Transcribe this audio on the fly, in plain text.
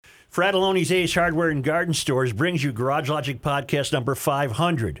Frattallone's Ace Hardware and Garden Stores brings you Garage Logic Podcast number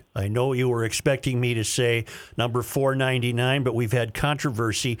 500. I know you were expecting me to say number 499, but we've had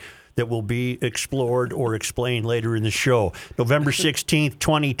controversy that will be explored or explained later in the show. November 16th,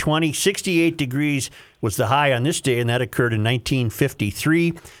 2020, 68 degrees was the high on this day, and that occurred in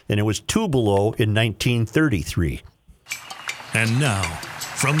 1953, and it was 2 below in 1933. And now,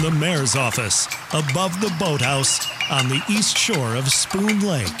 from the mayor's office, above the boathouse, on the east shore of Spoon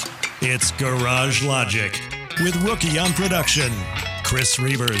Lake, it's Garage Logic, with Rookie on production, Chris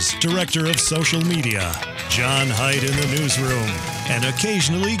Reavers, director of social media, John Hyde in the newsroom, and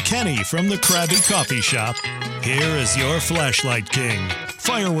occasionally Kenny from the Krabby Coffee Shop. Here is your flashlight king,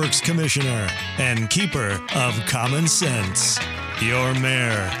 fireworks commissioner, and keeper of common sense, your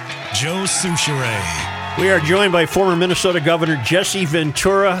mayor, Joe Soucheray. We are joined by former Minnesota Governor Jesse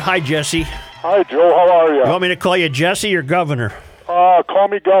Ventura. Hi, Jesse. Hi, Joe. How are you? You want me to call you Jesse or Governor? Call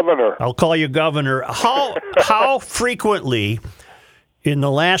me Governor. I'll call you Governor. How frequently in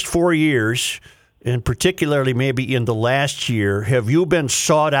the last 4 years, and particularly maybe in the last year, have you been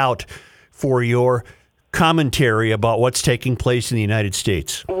sought out for your commentary about what's taking place in the United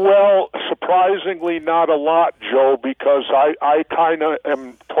States? Well, surprisingly not a lot, Joe, because I kind of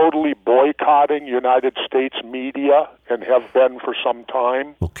am totally boycotting United States media and have been for some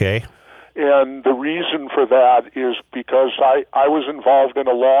time. Okay. And the reason for that is because I was involved in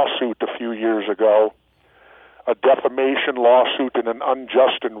a lawsuit a few years ago, a defamation lawsuit and an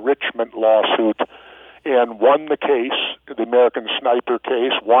unjust enrichment lawsuit, and won the case, the American Sniper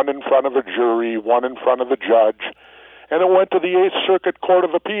case, one in front of a jury, one in front of a judge, and it went to the Eighth Circuit Court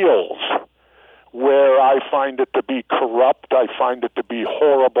of Appeals, where I find it to be corrupt, I find it to be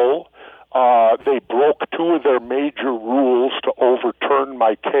horrible. They broke two of their major rules to overturn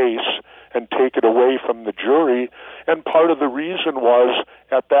my case and take it away from the jury. And part of the reason was,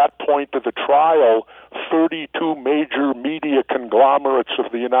 at that point of the trial, 32 major media conglomerates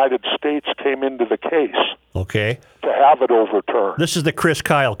of the United States came into the case. Okay. To have it overturned. This is the Chris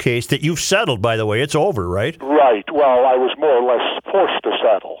Kyle case that you've settled, by the way. It's over, right? Right. Well, I was more or less forced to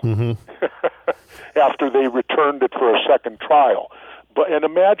settle after they returned it for a second trial. And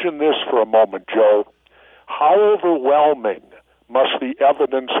imagine this for a moment, Joe. How overwhelming must the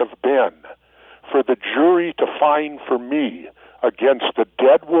evidence have been for the jury to find for me against the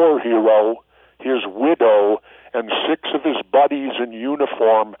dead war hero, his widow, and 6 of his buddies in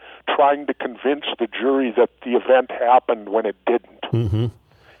uniform trying to convince the jury that the event happened when it didn't. Mm-hmm.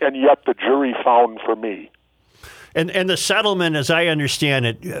 And yet the jury found for me. And the settlement, as I understand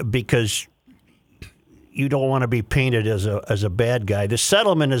it, because you don't want to be painted as a bad guy. The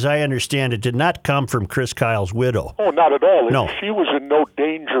settlement, as I understand it, did not come from Chris Kyle's widow. Oh, not at all. No. She was in no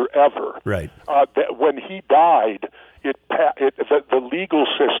danger ever. Right. When he died, the legal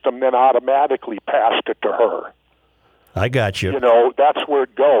system then automatically passed it to her. I got you. You know, that's where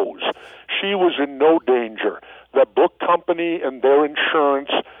it goes. She was in no danger. The book company and their insurance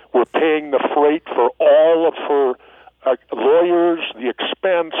were paying the freight for all of her lawyers, the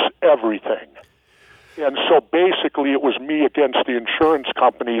expense, everything. And so basically it was me against the insurance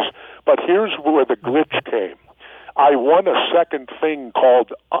companies. But here's where the glitch came. I won a second thing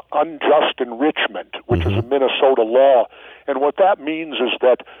called unjust enrichment, which is a Minnesota law. And what that means is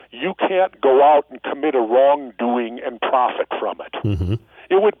that you can't go out and commit a wrongdoing and profit from it. Mm-hmm.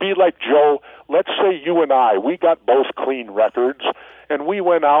 It would be like, Joe, let's say you and I, we got both clean records, and we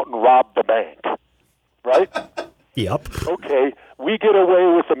went out and robbed the bank, right? Yep. Okay, we get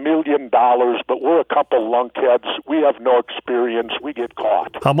away with $1 million, but we're a couple lunkheads. We have no experience. We get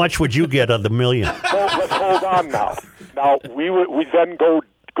caught. How much would you get on the $1 million? Let's hold on now. Now, we then go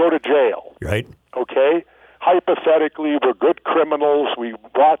to jail. Right. Okay? Hypothetically, we're good criminals. We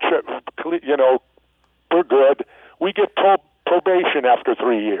watch it, you know, we're good. We get probation after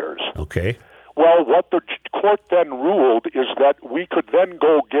 3 years. Okay. Well, what the court then ruled is that we could then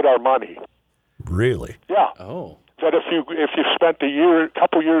go get our money. Really? Yeah. Oh. That if you spent a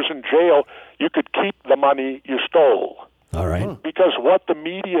couple years in jail, you could keep the money you stole. All right. Because what the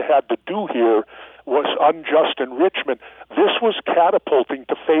media had to do here was unjust enrichment. This was catapulting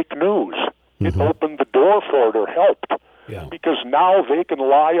to fake news. It opened the door for it, or helped. Yeah. Because now they can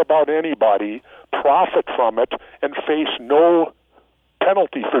lie about anybody, profit from it, and face no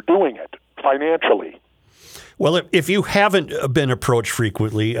penalty for doing it financially. Well, if you haven't been approached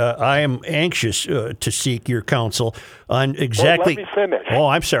frequently, I am anxious to seek your counsel on exactly. Well, let me finish. Oh,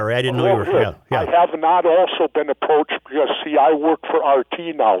 I'm sorry. I didn't know you were. Yeah. I have not also been approached because, see, I work for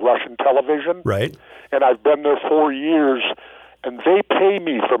RT now, Russian television. Right. And I've been there 4 years, and they pay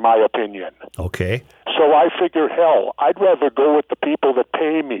me for my opinion. Okay. So I figure, hell, I'd rather go with the people that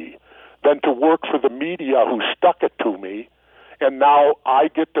pay me than to work for the media who stuck it to me, and now I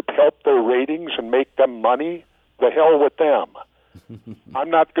get to help their ratings and make them money. The hell with them. I'm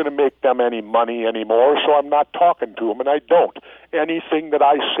not going to make them any money anymore, so I'm not talking to them, and I don't. Anything that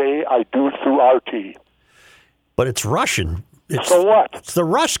I say, I do through RT. But it's Russian. So what? It's the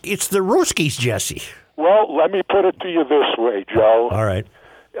Ruskies, Jesse. Well, let me put it to you this way, Joe. All right.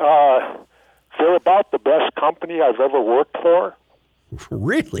 They're about the best company I've ever worked for.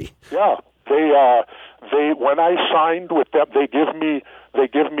 Really? Yeah. They when I signed with them, they give me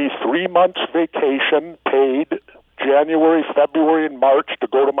 3 months vacation paid, January, February, and March, to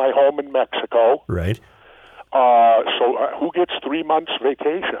go to my home in Mexico. Right. So who gets 3 months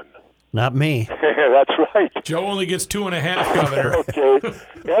vacation? Not me. That's right. Joe only gets 2.5, Governor. Okay.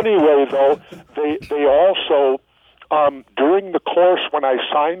 Anyway, though, they also, during the course when I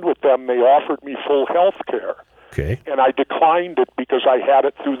signed with them, they offered me full health care. Okay. And I declined it because I had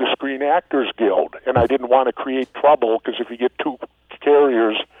it through the Screen Actors Guild, and I didn't want to create trouble, because if you get two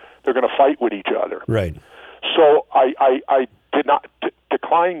carriers, they're going to fight with each other. Right. So I did not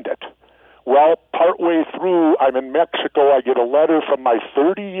declined it. Well, partway through, I'm in Mexico. I get a letter from my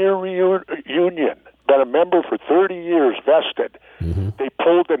 30-year union. Been a member for 30 years, vested. Mm-hmm. They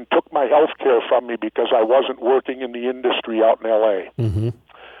pulled and took my health care from me because I wasn't working in the industry out in L.A. Mm-hmm.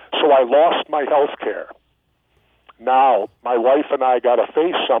 So I lost my health care. Now, my wife and I got to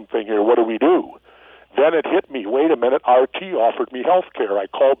face something here. What do we do? Then it hit me. Wait a minute. RT offered me health care. I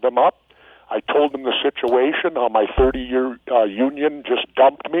called them up. I told them the situation. My 30-year union just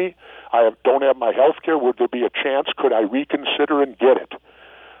dumped me. I don't have my health care. Would there be a chance? Could I reconsider and get it?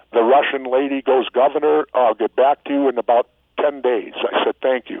 The Russian lady goes, Governor, I'll get back to you in about 10 days. I said,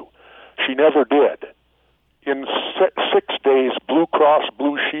 thank you. She never did. In 6 days, Blue Cross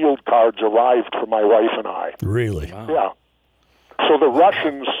Blue Shield cards arrived for my wife and I. Really? Wow. Yeah. So the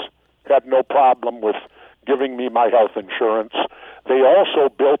Russians had no problem with giving me my health insurance. They also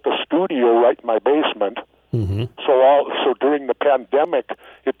built a studio right in my basement. Mm-hmm. So during the pandemic,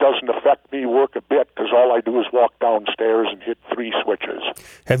 it doesn't affect me work a bit, because all I do is walk downstairs and hit 3 switches.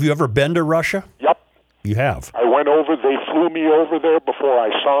 Have you ever been to Russia? Yep. You have? I went over. They flew me over there before I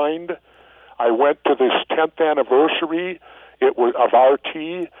signed. I went to this 10th anniversary. It was of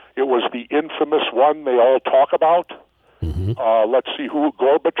RT. It was the infamous one they all talk about. Mm-hmm. Let's see who.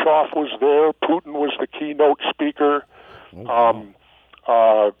 Gorbachev was there. Putin was the keynote speaker.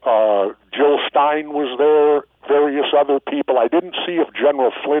 Jill Stein was there. Various other people. I didn't see if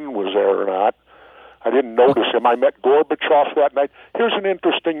General Flynn was there or not. I didn't notice him. I met Gorbachev that night. Here's an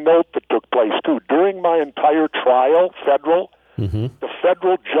interesting note that took place, too. During my entire trial, federal, mm-hmm. the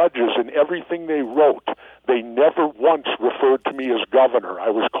federal judges, in everything they wrote, they never once referred to me as governor. I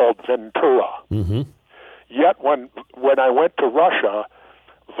was called Ventura. Mm-hmm. Yet when I went to Russia,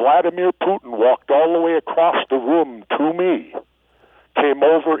 Vladimir Putin walked all the way across the room to me, came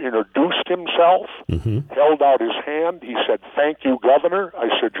over, introduced himself, mm-hmm. held out his hand. He said, thank you, Governor. I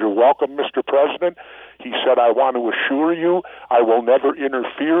said, you're welcome, Mr. President. He said, I want to assure you I will never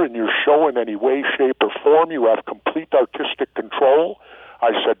interfere in your show in any way, shape, or form. You have complete artistic control.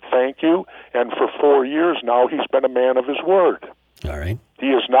 I said, thank you. And for 4 years now, he's been a man of his word. All right. He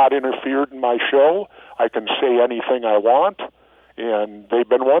has not interfered in my show. I can say anything I want, and they've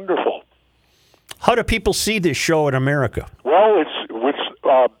been wonderful. How do people see this show in America? Well,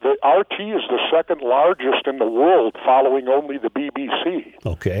 the RT is the second largest in the world, following only the BBC.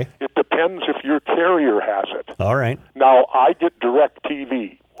 Okay. It depends if your carrier has it. All right. Now, I get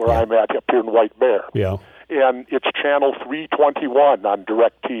DirecTV, where I'm at up here in White Bear. Yeah. And it's channel 321 on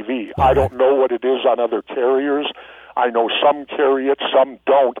DirecTV. I don't know what it is on other carriers. I know some carry it, some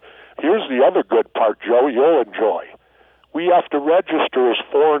don't. Here's the other good part, Joe, you'll enjoy. We have to register as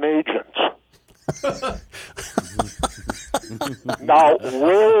foreign agents. Now,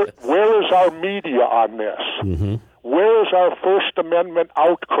 where is our media on this? Mm-hmm. Where is our First Amendment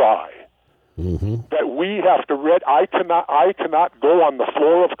outcry? Mm-hmm. That we have to read. I cannot go on the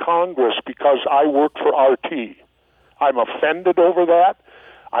floor of Congress because I work for RT. I'm offended over that.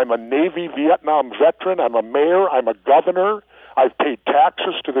 I'm a Navy Vietnam veteran. I'm a mayor. I'm a governor. I've paid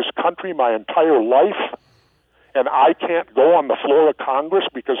taxes to this country my entire life, and I can't go on the floor of Congress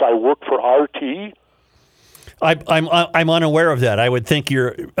because I work for RT. I'm unaware of that. I would think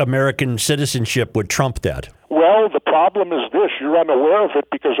your American citizenship would trump that. Well, the problem is this. You're unaware of it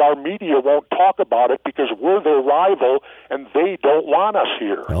because our media won't talk about it because we're their rival and they don't want us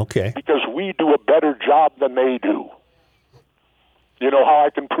here. Okay. Because we do a better job than they do. You know how I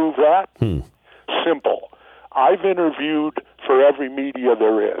can prove that? Simple. I've interviewed for every media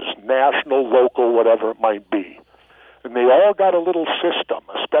there is, national, local, whatever it might be. And they all got a little system,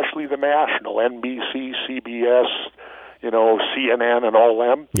 especially the national, NBC, CBS, CNN and all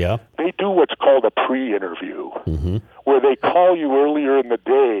them. Yeah. They do what's called a pre-interview, where they call you earlier in the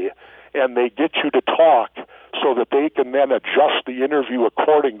day and they get you to talk so that they can then adjust the interview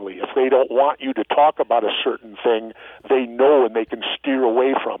accordingly. If they don't want you to talk about a certain thing, they know and they can steer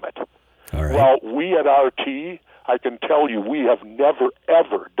away from it. All right. Well, we at RT, I can tell you, we have never,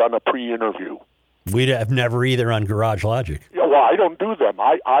 ever done a pre-interview. We'd have never either on Garage Logic. Yeah, well, I don't do them.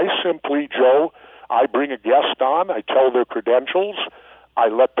 I simply, Joe, I bring a guest on, I tell their credentials, I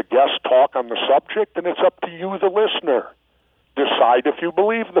let the guest talk on the subject, and it's up to you, the listener. Decide if you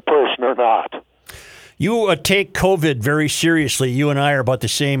believe the person or not. You take COVID very seriously. You and I are about the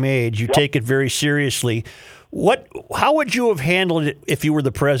same age. You Yep. take it very seriously. How would you have handled it if you were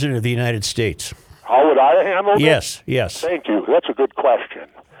the president of the United States? How would I handle it? Yes. Thank you. That's a good question.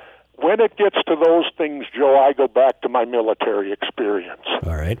 When it gets to those things, Joe, I go back to my military experience.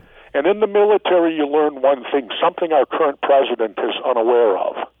 All right. And in the military, you learn one thing, something our current president is unaware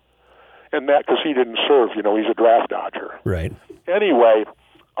of. And that because he didn't serve, he's a draft dodger. Right. Anyway,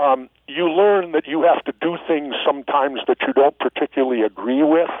 you learn that you have to do things sometimes that you don't particularly agree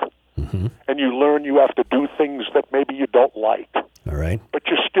with. And you learn you have to do things that maybe you don't like. All right. But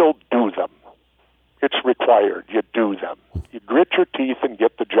you still do them. It's required. You do them. You grit your teeth and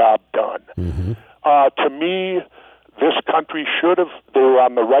get the job done. To me, this country they were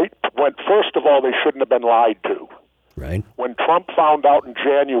on the right. First of all, they shouldn't have been lied to. Right. When Trump found out in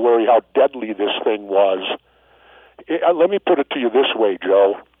January how deadly this thing was, let me put it to you this way,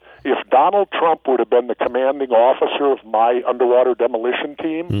 Joe. If Donald Trump would have been the commanding officer of my underwater demolition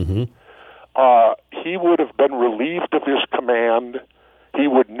team, he would have been relieved of his command. He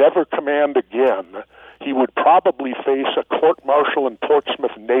would never command again. He would probably face a court-martial in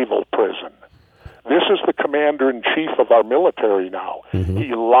Portsmouth Naval Prison. This is the commander-in-chief of our military now.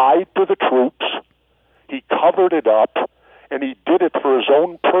 He lied to the troops. He covered it up, and he did it for his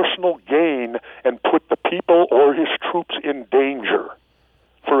own personal gain and put the people or his troops in danger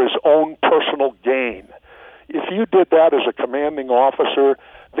for his own personal gain. If you did that as a commanding officer,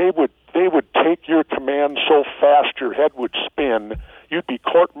 they would take your command so fast your head would spin, you'd be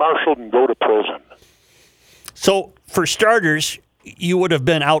court-martialed and go to prison. So, for starters, you would have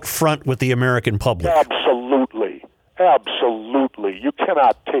been out front with the American public. Absolutely. You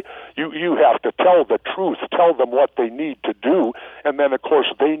cannot you have to tell the truth, tell them what they need to do, and then, of course,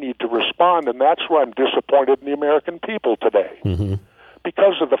 they need to respond, and that's where I'm disappointed in the American people today.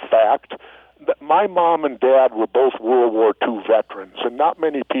 Because of the fact that my mom and dad were both World War II veterans, and not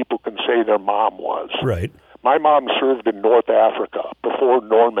many people can say their mom was. Right. My mom served in North Africa before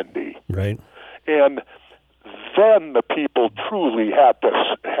Normandy. Right. And then the people truly had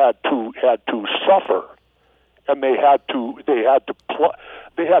to suffer, and they had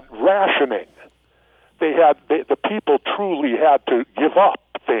rationing. The people truly had to give up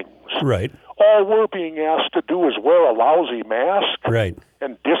things. Right. All we're being asked to do is wear a lousy mask Right.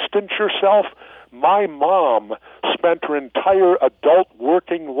 and distance yourself. My mom spent her entire adult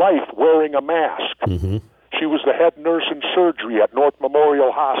working life wearing a mask. She was the head nurse in surgery at North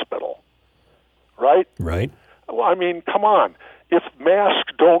Memorial Hospital. Right? Right. Well, I mean, come on. If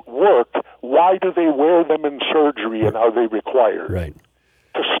masks don't work, why do they wear them in surgery, and are they required? Right.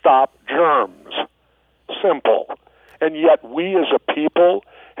 To stop germs. Simple. And yet we as a people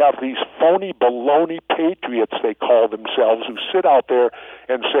have these phony baloney patriots, they call themselves, who sit out there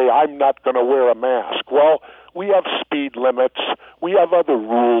and say, I'm not going to wear a mask. Well, we have speed limits. We have other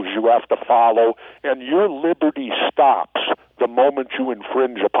rules you have to follow, and your liberty stops the moment you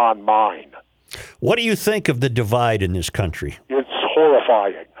infringe upon mine. What do you think of the divide in this country? It's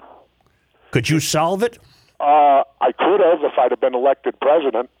horrifying. Could you solve it? I could have if I'd have been elected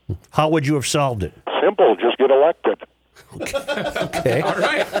president. How would you have solved it? Simple, just get elected. Okay. All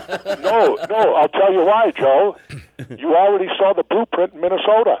right. No, I'll tell you why, Joe. You already saw the blueprint in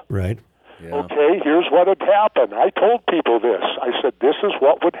Minnesota. Right. Okay, here's what had happened. I told people this. I said, this is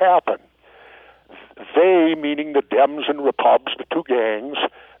what would happen. They, meaning the Dems and Repubs, the two gangs,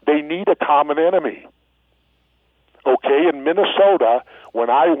 they need a common enemy. Okay, in Minnesota,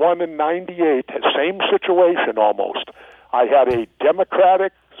 when I won in 98, same situation almost. I had a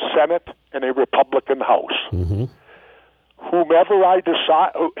Democratic Senate and a Republican House. Whomever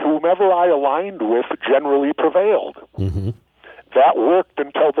I aligned with generally prevailed. That worked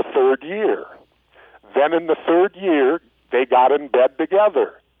until the third year. Then in the third year, they got in bed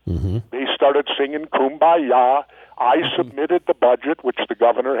together. They started singing Kumbaya. I submitted the budget, which the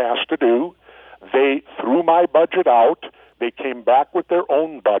governor has to do. They threw my budget out. They came back with their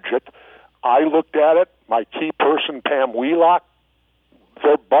own budget. I looked at it. My key person, Pam Wheelock,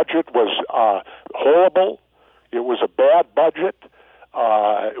 their budget was horrible. It was a bad budget.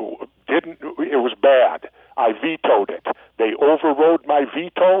 It was bad. I vetoed it. They overrode my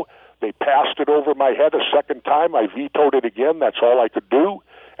veto. They passed it over my head a second time. I vetoed it again. That's all I could do.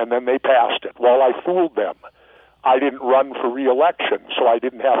 And then they passed it. Well, I fooled them. I didn't run for re-election, so I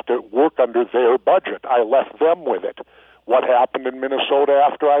didn't have to work under their budget. I left them with it. What happened in Minnesota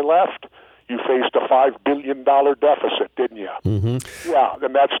after I left? You faced a $5 billion deficit, didn't you? Mm-hmm. Yeah,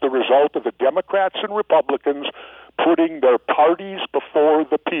 and that's the result of the Democrats and Republicans putting their parties before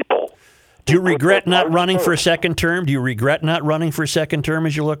the people. Do you regret not running for a second term? Do you regret not running for a second term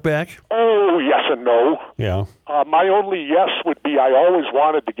as you look back? Oh, yes and no. Yeah. My only yes would be I always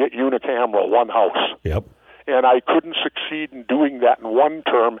wanted to get unicameral, one house. Yep. And I couldn't succeed in doing that in one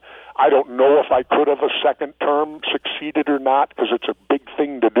term. I don't know if I could have a second term succeeded or not, because it's a big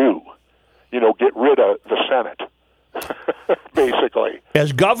thing to do. You know, get rid of the Senate, basically.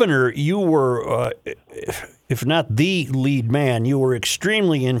 As governor, you were, if not the lead man, you were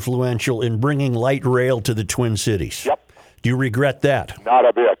extremely influential in bringing light rail to the Twin Cities. Yep. Do you regret that? Not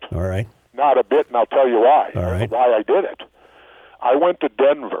a bit. All right. Not a bit, and I'll tell you why. All right. Why I did it. I went to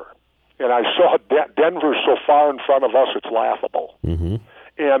Denver, and I saw Denver so far in front of us, it's laughable. Mm-hmm.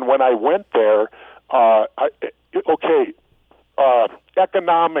 And when I went there,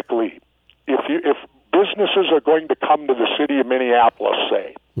 economically, if businesses are going to come to the city of Minneapolis,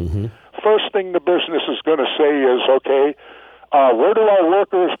 say, mm-hmm. first thing the business is going to say is, okay, where do our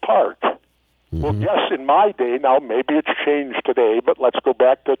workers park? Mm-hmm. Well, yes, in my day, now maybe it's changed today, but let's go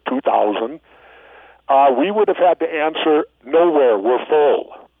back to 2000, we would have had to answer, nowhere, we're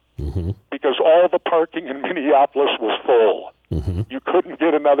full. Mm-hmm. Because all the parking in Minneapolis was full. Mm-hmm. You couldn't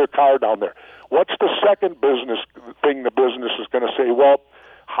get another car down there. What's the second thing the business is going to say? Well,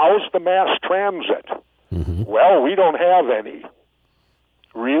 how's the mass transit? Mm-hmm. Well, we don't have any.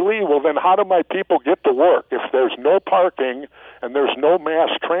 Really? Well, then how do my people get to work? If there's no parking and there's no mass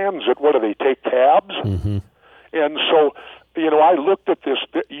transit, what do they take, cabs? Mm-hmm. And so, I looked at this.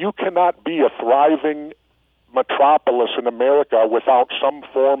 You cannot be a thriving metropolis in America without some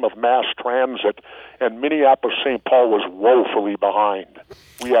form of mass transit, and Minneapolis-St. Paul was woefully behind.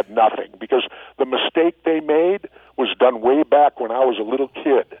 We had nothing, because the mistake they made was done way back when I was a little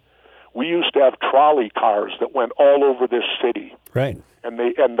kid. We used to have trolley cars that went all over this city. Right. And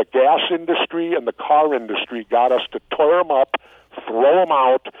the gas industry and the car industry got us to tear them up, throw them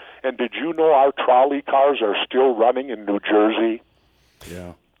out, and did you know our trolley cars are still running in New Jersey?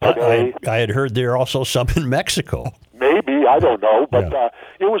 Yeah. Today? I had heard there are also some in Mexico. Maybe, I don't know, but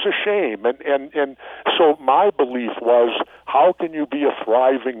it was a shame. And so my belief was, how can you be a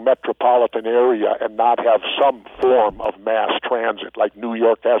thriving metropolitan area and not have some form of mass transit? Like New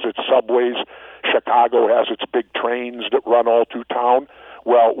York has its subways, Chicago has its big trains that run all through town.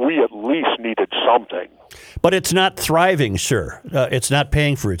 Well, we at least needed something. But it's not thriving, sir. It's not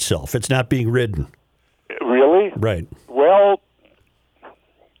paying for itself. It's not being ridden. Really? Right. Well,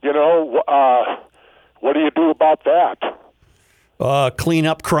 what do you do about that? Clean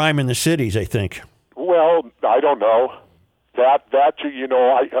up crime in the cities, I think. Well, I don't know.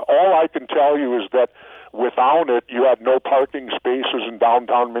 All I can tell you is that without it, you had no parking spaces in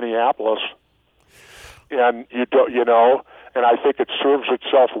downtown Minneapolis. And and I think it serves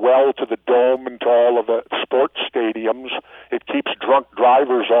itself well to the Dome and to all of the sports stadiums. It keeps drunk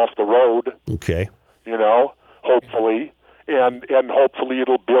drivers off the road. Okay. Hopefully. And hopefully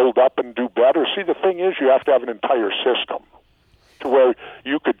it'll build up and do better. See, the thing is, you have to have an entire system to where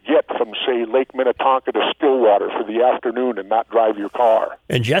you could get from, say, Lake Minnetonka to Stillwater for the afternoon and not drive your car.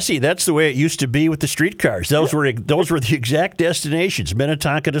 And Jesse, that's the way it used to be with the streetcars. Those were the exact destinations,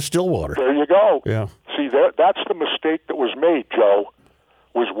 Minnetonka to Stillwater. There you go. Yeah. See, that's the mistake that was made, Joe,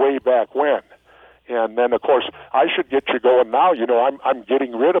 was way back when. And then, of course, I should get you going now. I'm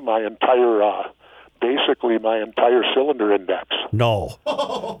getting rid of my entire... basically my entire cylinder index. No.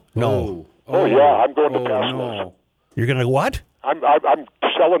 No. Oh, yeah, I'm going to Teslas. No. You're going to what? I'm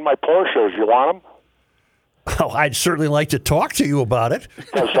selling my Porsches. You want them? Oh, I'd certainly like to talk to you about it.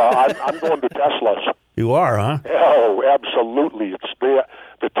 Because I'm going to Teslas. You are, huh? Oh, absolutely. It's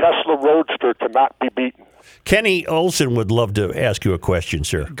the Tesla Roadster cannot be beaten. Kenny Olson would love to ask you a question,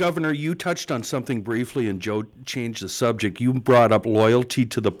 sir. Governor, you touched on something briefly, and Joe changed the subject. You brought up loyalty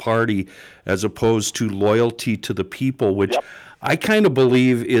to the party as opposed to loyalty to the people, which I kind of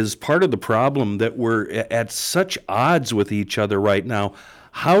believe is part of the problem, that we're at such odds with each other right now.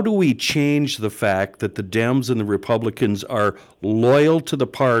 How do we change the fact that the Dems and the Republicans are loyal to the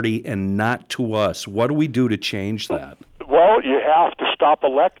party and not to us? What do we do to change that? Well, stop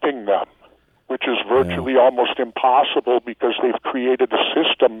electing them, which is virtually almost impossible because they've created a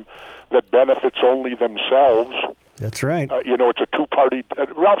system that benefits only themselves. That's right. It's a two-party.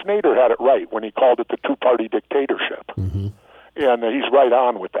 Ralph Nader had it right when he called it the two-party dictatorship. Mm-hmm. And he's right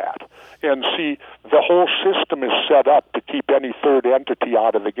on with that. And see, the whole system is set up to keep any third entity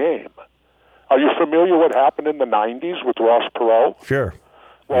out of the game. Are you familiar what happened in the 90s with Ross Perot? Sure.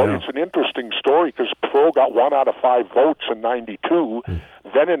 Well, it's an interesting story because Perot got 1 out of 5 votes in 92.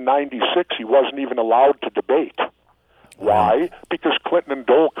 Then in 96, he wasn't even allowed to debate. Why? Because Clinton and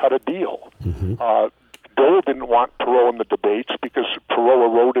Dole cut a deal. Dole didn't want Perot in the debates because Perot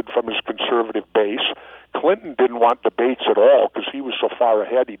eroded from his conservative base. Clinton didn't want debates at all because he was so far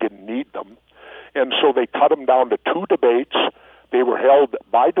ahead he didn't need them. And so they cut him down to 2 debates. They were held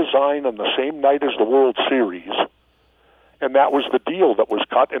by design on the same night as the World Series. And that was the deal that was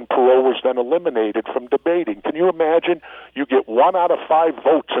cut, and Perot was then eliminated from debating. Can you imagine? You get 1 out of 5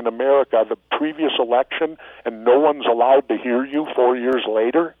 votes in America the previous election, and no one's allowed to hear you 4 years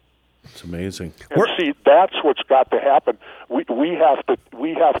later? It's amazing. And see, that's what's got to happen. We have to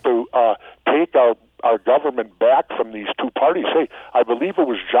take our government back from these 2 parties. Hey, I believe it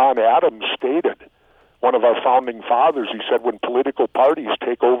was John Adams stated, one of our founding fathers, he said, when political parties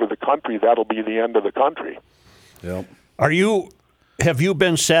take over the country, that'll be the end of the country. Yep. Have you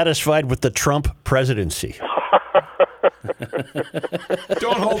been satisfied with the Trump presidency?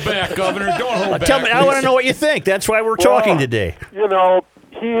 Don't hold back, Governor. Don't hold back. Tell me, I want to know what you think. That's why we're talking today. He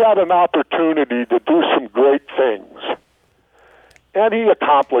had an opportunity to do some great things, and he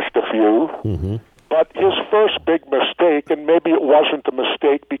accomplished a few. But his first big mistake, and maybe it wasn't a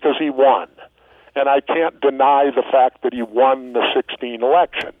mistake because he won, and I can't deny the fact that he won the 2016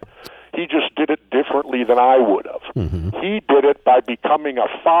 election. He just did it differently than I would have. He did it by becoming a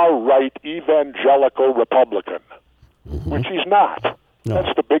far-right evangelical Republican, which he's not. No.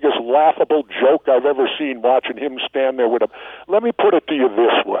 That's the biggest laughable joke I've ever seen, watching him stand there with a... Let me put it to you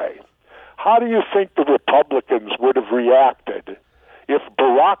this way. How do you think the Republicans would have reacted if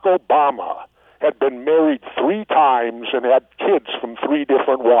Barack Obama had been married 3 times and had kids from 3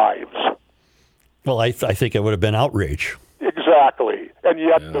 different wives? Well, I think it would have been outrage. Exactly, and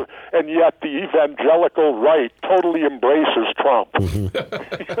yet the evangelical right totally embraces Trump.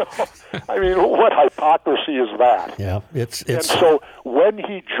 I mean, what hypocrisy is that? Yeah, it's. And so when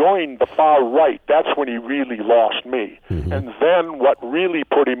he joined the far right, that's when he really lost me. And then what really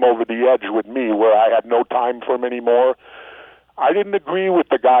put him over the edge with me, where I had no time for him anymore. I didn't agree with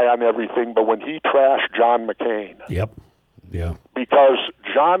the guy on everything, but when he trashed John McCain. Yep. Yeah. Because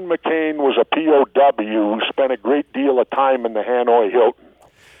John McCain was a POW who spent a great deal of time in the Hanoi Hilton.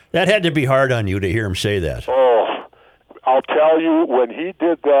 That had to be hard on you to hear him say that. Oh, I'll tell you, when he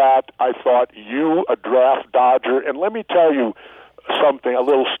did that, I thought, you, a draft dodger. And let me tell you something, a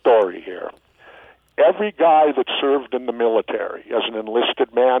little story here. Every guy that served in the military as an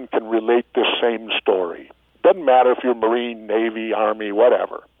enlisted man can relate this same story. Doesn't matter if you're Marine, Navy, Army,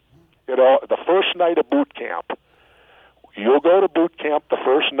 whatever. The first night of boot camp, you'll go to boot camp the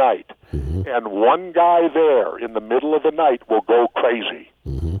first night, and one guy there in the middle of the night will go crazy,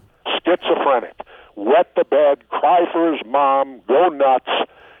 schizophrenic, wet the bed, cry for his mom, go nuts.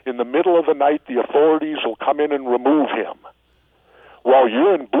 In the middle of the night, the authorities will come in and remove him. While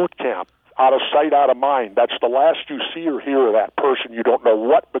you're in boot camp, out of sight, out of mind, that's the last you see or hear of that person. You don't know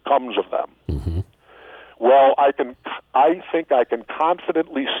what becomes of them. Well, I think I can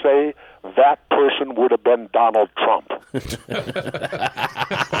confidently say that person would have been Donald Trump, who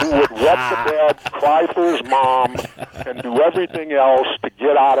would wet the bed, cry for his mom, and do everything else to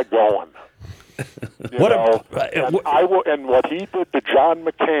get out of going. And what he did to John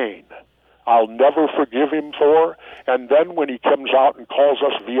McCain, I'll never forgive him for. And then when he comes out and calls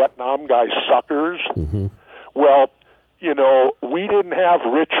us Vietnam guys suckers, well, we didn't have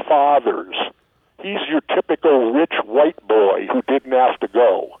rich fathers. He's your typical rich white boy who didn't have to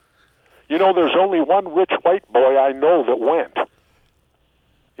go. There's only one rich white boy I know that went.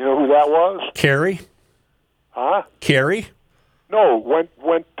 You know who that was? Kerry? Huh? Kerry? No,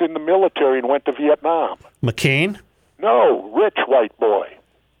 went in the military and went to Vietnam. McCain? No, rich white boy.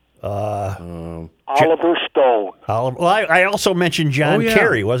 Oliver Stone. Well, I also mentioned John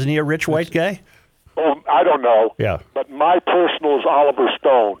Kerry. Wasn't he a rich white guy? Oh, I don't know. Yeah. But my personal is Oliver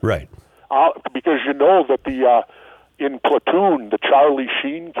Stone. Right. Because you know that in Platoon, the Charlie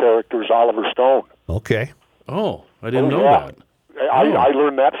Sheen character is Oliver Stone. Okay. Oh, I didn't know that. I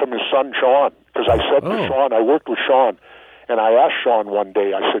learned that from his son, Sean, because I said to Sean, I worked with Sean, and I asked Sean one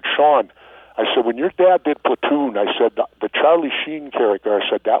day, I said, Sean, when your dad did Platoon, I said, the Charlie Sheen character, I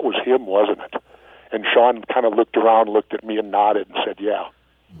said, that was him, wasn't it? And Sean kind of looked around, looked at me, and nodded and said, yeah.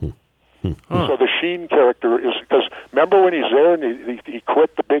 So the Sheen character is, because remember when he's there and he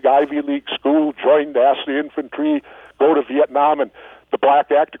quit the big Ivy League school, joined the infantry, go to Vietnam, and the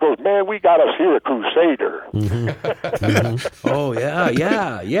black actor goes, man, we got us here a crusader. Oh,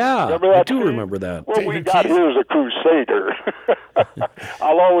 yeah. Remember I that do scene? remember that. What we got here is a crusader.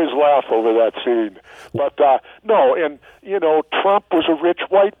 I'll always laugh over that scene. But, no, and, Trump was a rich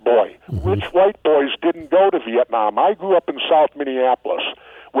white boy. Rich white boys didn't go to Vietnam. I grew up in South Minneapolis,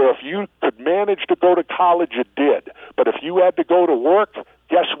 where if you could manage to go to college, you did. But if you had to go to work,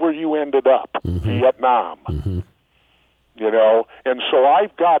 guess where you ended up? Vietnam. And so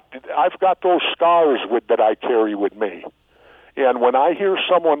I've got those scars that I carry with me. And when I hear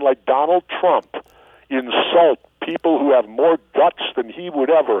someone like Donald Trump insult people who have more guts than he would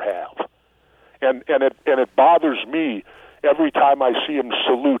ever have, and it bothers me every time I see him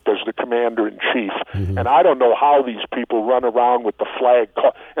salute as the commander-in-chief. And I don't know how these people run around with the flag.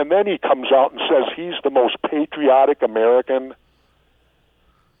 And then he comes out and says he's the most patriotic American.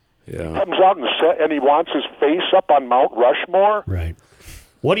 Yeah. Comes out and he wants his face up on Mount Rushmore. Right.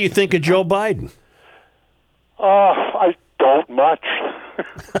 What do you think of Joe Biden? I don't much.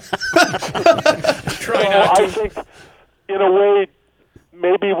 Try not to. I think, in a way,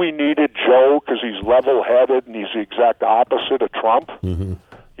 maybe we needed Joe because he's level-headed and he's the exact opposite of Trump.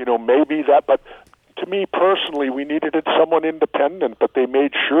 Maybe that, but to me personally, we needed someone independent, but they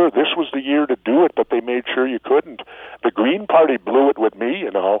made sure this was the year to do it, but they made sure you couldn't. The Green Party blew it with me,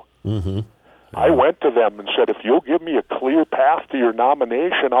 I went to them and said, if you'll give me a clear path to your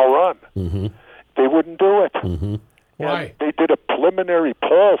nomination, I'll run. They wouldn't do it. Why? They did a preliminary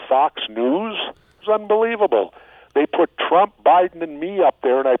poll, Fox News. It was unbelievable. They put Trump, Biden, and me up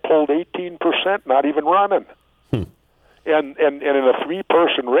there, and I polled 18%, not even running. And in a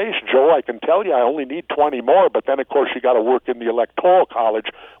three-person race, Joe, I can tell you I only need 20 more, but then, of course, you got to work in the Electoral College,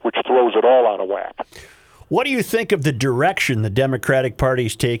 which throws it all out of whack. What do you think of the direction the Democratic Party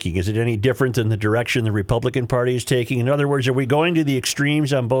is taking? Is it any different than the direction the Republican Party is taking? In other words, are we going to the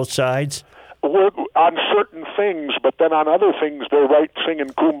extremes on both sides? We're on certain things, but then on other things, they're right singing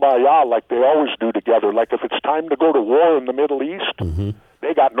Kumbaya like they always do together. Like if it's time to go to war in the Middle East,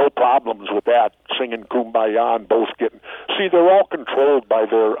 they got no problems with that, singing Kumbaya and both getting... See, they're all controlled by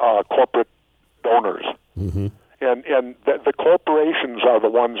their corporate donors. And the corporations are the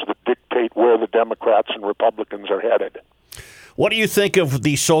ones that dictate where the Democrats and Republicans are headed. What do you think of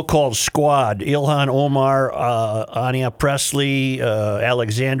the so-called squad? Ilhan Omar, Anya Presley,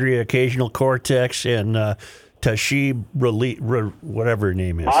 Alexandria Ocasio-Cortez, and Tlaib, whatever her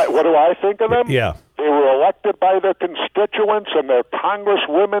name is. What do I think of them? Yeah. They were elected by their constituents, and they're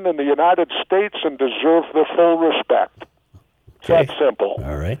congresswomen in the United States and deserve their full respect. It's that simple.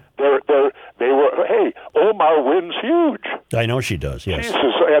 All right. Hey, Omar wins huge. I know she does, yes.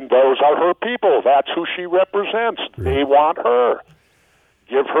 Jesus, and those are her people. That's who she represents. They want her.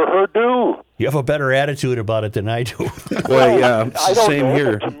 Give her due. You have a better attitude about it than I do. Well, yeah, I don't same know,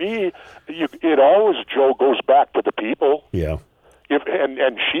 here. but to me, it always, Joe, goes back to the people. Yeah.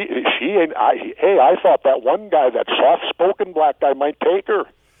 And she and I thought that one guy, that soft-spoken black guy, might take her.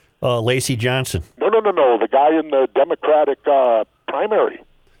 Lacey Johnson. No, the guy in the Democratic primary.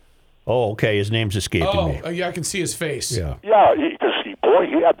 Oh, okay. His name's escaping me. Yeah, I can see his face. Yeah. Yeah, because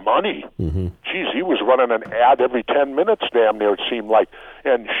he had money. Geez, he was running an ad every 10 minutes, damn near, it seemed like.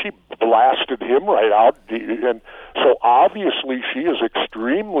 And she blasted him right out. And so obviously she is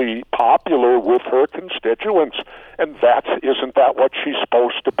extremely popular with her constituents. And isn't that what she's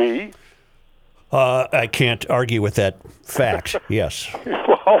supposed to be? I can't argue with that fact. Yes.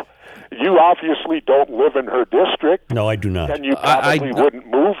 Well, you obviously don't live in her district. No, I do not. And you probably wouldn't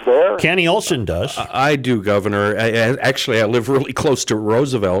move there. Kenny Olson does. I do, Governor. Actually, I live really close to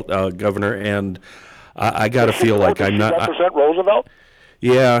Roosevelt, Governor, and I got to feel like I'm not. Does she represent Roosevelt?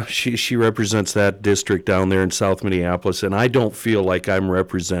 Yeah, she represents that district down there in South Minneapolis, and I don't feel like I'm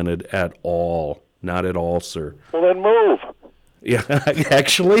represented at all. Not at all, sir. Well, then move. Yeah,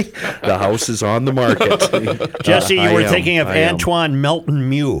 actually, the house is on the market. Jesse, you were I am. thinking of Antoine Melton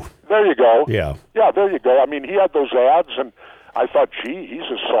Mew. There you go. Yeah. Yeah, there you go. I mean, he had those ads, and I thought, gee, he's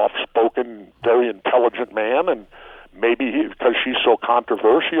a soft-spoken, very intelligent man, and maybe because she's so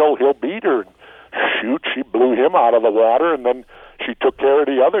controversial, he'll beat her. Shoot, she blew him out of the water, and then she took care of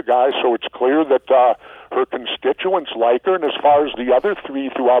the other guy, so it's clear that her constituents like her, and as far as the other three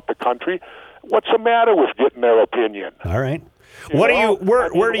throughout the country, what's the matter with getting their opinion? All right. What do you?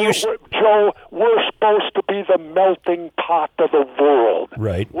 Where do you? Joe, we're supposed to be the melting pot of the world.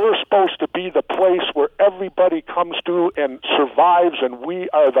 Right. We're supposed to be the place where everybody comes to and survives, and we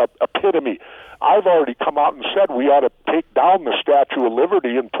are the epitome. I've already come out and said we ought to take down the Statue of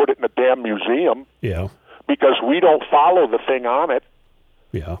Liberty and put it in a damn museum. Yeah. Because we don't follow the thing on it.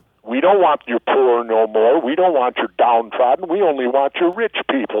 Yeah. We don't want your poor no more. We don't want your downtrodden. We only want your rich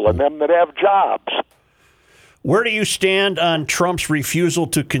people and them that have jobs. Where do you stand on Trump's refusal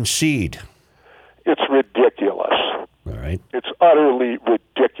to concede? It's ridiculous. All right. It's utterly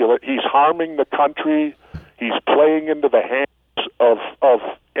ridiculous. He's harming the country. He's playing into the hands of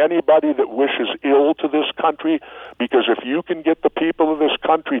anybody that wishes ill to this country, because if you can get the people of this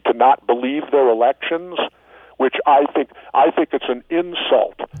country to not believe their elections, which I think it's an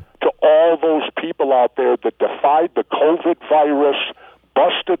insult to all those people out there that defied the COVID virus,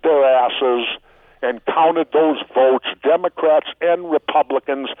 busted their asses, and counted those votes, Democrats and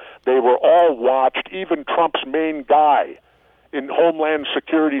Republicans. They were all watched. Even Trump's main guy in Homeland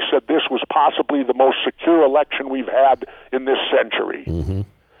Security said this was possibly the most secure election we've had in this century. Mm-hmm.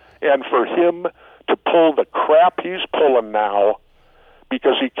 And for him to pull the crap he's pulling now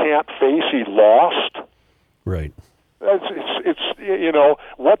because he can't face he lost, Right. it's you know,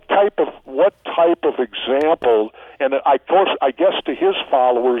 what type of example? And of course, I guess to his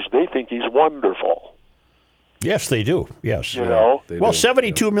followers, they think he's wonderful. Yes, they do. Yes. You know, Well,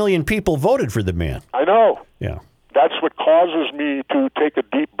 72 million people voted for the man. I know. Yeah. That's what causes me to take a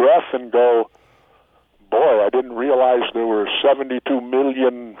deep breath and go, boy, I didn't realize there were 72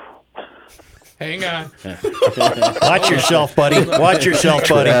 million. Hang on. Watch yourself, buddy. Watch yourself,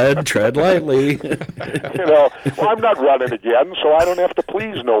 buddy. Tread lightly. You know, well, I'm not running again, so I don't have to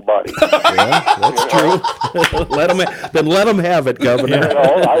please nobody. Yeah, that's true. Let them have it, Governor. You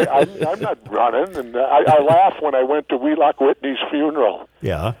know, I'm not running, and I laugh when I went to Wheelock Whitney's funeral.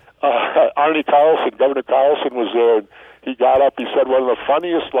 Yeah. Arnie Carlson, Governor Carlson was there, and he got up. He said one of the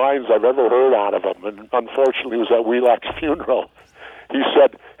funniest lines I've ever heard out of him, and unfortunately it was at Wheelock's funeral. He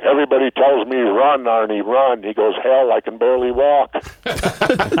said, "Everybody tells me, run, Arnie, run." He goes, "Hell, I can barely walk."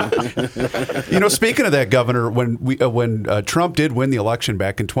 You know, speaking of that, Governor, when Trump did win the election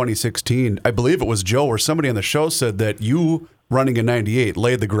back in 2016, I believe it was Joe or somebody on the show said that you running in 98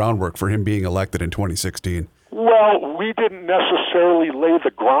 laid the groundwork for him being elected in 2016. Well, we didn't necessarily lay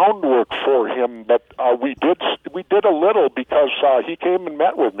the groundwork for him, but we did a little because he came and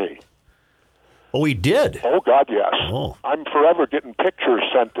met with me. Oh, he did? Oh, God, yes. Oh. I'm forever getting pictures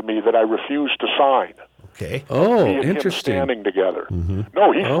sent to me that I refuse to sign. Okay. Oh, Me and him interesting. standing together. Mm-hmm.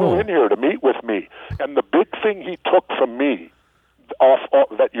 No, he flew in here to meet with me. And the big thing he took from me,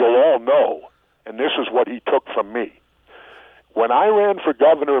 that you'll all know, and this is what he took from me. When I ran for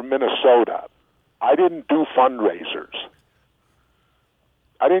governor of Minnesota, I didn't do fundraisers.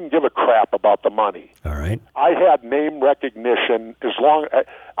 I didn't give a crap about the money. All right. I had name recognition. As long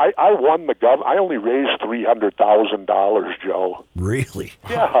I won the I only raised $300,000, Joe. Really?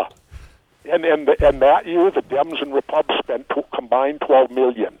 Yeah. And that year, the Dems and Repubs spent combined $12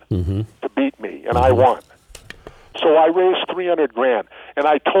 million to beat me, and I won. So I raised $300,000, and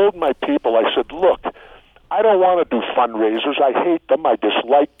I told my people, I said, "Look, I don't want to do fundraisers. I hate them. I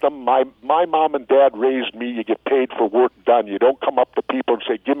dislike them. My mom and dad raised me. You get paid for work done. You don't come up to people and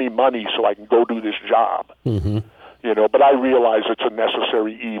say, 'Give me money so I can go do this job.'" Mm-hmm. You know, but I realize it's a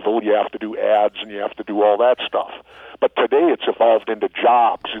necessary evil. You have to do ads and you have to do all that stuff. But today it's evolved into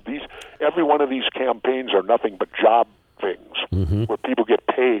jobs. Every one of these campaigns are nothing but job things where people get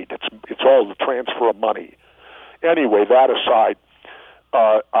paid. It's all the transfer of money. Anyway, that aside,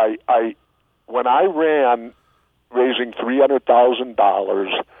 when I ran raising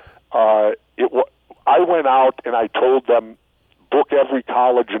 $300,000, I went out and I told them, book every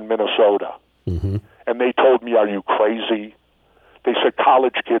college in Minnesota. Mm-hmm. And they told me, "Are you crazy?" They said,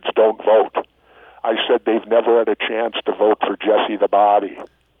 "College kids don't vote." I said, "They've never had a chance to vote for Jesse the Body."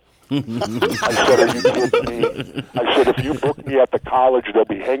 I said, "Are you kidding me?" I said, "If you book me at the college, they'll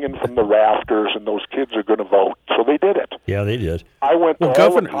be hanging from the rafters, and those kids are going to vote." So they did it. Yeah, they did. I went to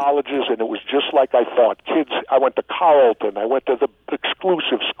all the colleges, and it was just like I thought. I went to Carleton. I went to the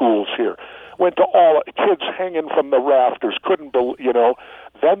exclusive schools here. Went to all kids hanging from the rafters. Couldn't believe,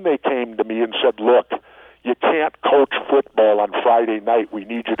 Then they came to me and said, "Look, you can't coach football on Friday night. We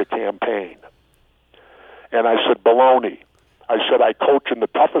need you to campaign." And I said, "Baloney." I said, "I coach in the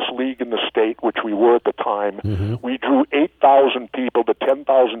toughest league in the state," which we were at the time. Mm-hmm. We drew 8,000 people to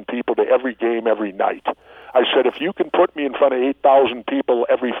 10,000 people to every game every night. I said, "If you can put me in front of 8,000 people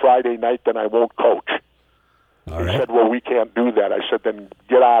every Friday night, then I won't coach." All He right. said, well, we can't do that. I said, then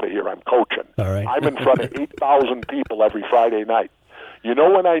get out of here. I'm coaching. All right. I'm in front of 8,000 people every Friday night. You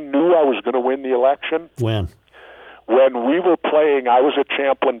know when I knew I was going to win the election? When? When we were playing, I was at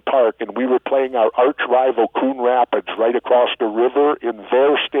Champlin Park, and we were playing our arch rival Coon Rapids right across the river in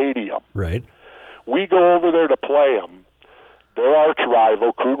their stadium. Right. We go over there to play them, their arch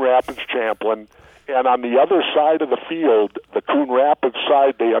rival, Coon Rapids Champlin, and on the other side of the field, the Coon Rapids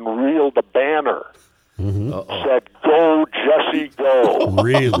side, they unreeled a banner. Said, "Go, Jesse, go."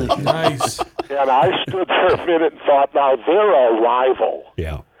 Really? Nice. And I stood there a minute and thought, now they're a rival.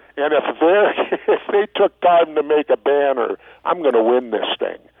 Yeah. And if they took time to make a banner, I'm going to win this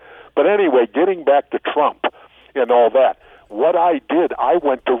thing. But anyway, getting back to Trump and all that, what I did, I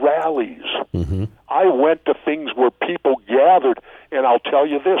went to rallies. I went to things where people gathered, and I'll tell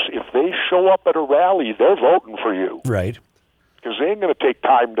you this, if they show up at a rally, they're voting for you. Right. Because they ain't going to take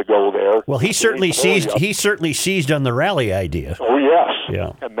time to go there. Well, he certainly They ain't seized. for you. He certainly seized on the rally idea. Oh, yes.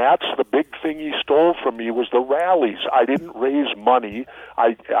 Yeah. And that's the big thing he stole from me was the rallies. I didn't raise money.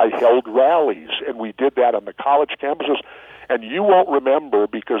 I held rallies, and we did that on the college campuses. And you won't remember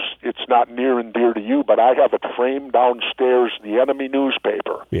because it's not near and dear to you, but I have it framed downstairs, the Enemy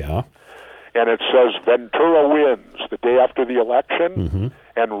newspaper. Yeah. And it says Ventura wins the day after the election.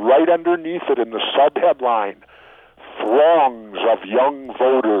 And right underneath it in the sub-headline, throngs of young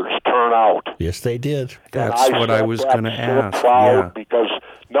voters turn out. Yes, they did. That's And what I said was that going to so ask. proud Yeah. because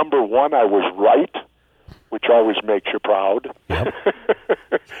number one, I was right, which always makes you proud. Yep.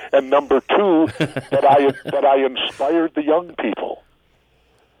 And number two, that I inspired the young people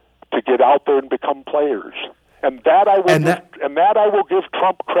to get out there and become players. And that I will give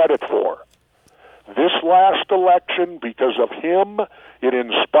Trump credit for. This last election, because of him, it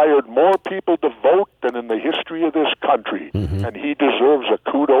inspired more people to vote than in the history of this country. And he deserves a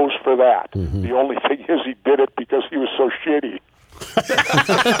kudos for that. The only thing is he did it because he was so shitty.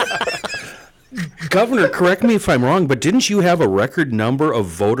 Governor, correct me if I'm wrong, but didn't you have a record number of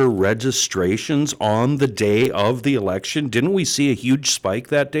voter registrations on the day of the election? Didn't we see a huge spike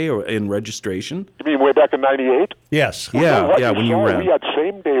that day in registration? You mean way back in '98? Yes. Yeah, What when you saw, ran. we had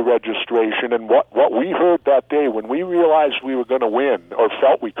same-day registration, and what we heard that day when we realized we were going to win, or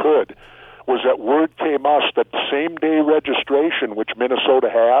felt we could, was that word came us that same-day registration, which Minnesota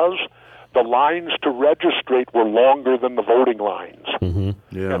has, the lines to registrate were longer than the voting lines.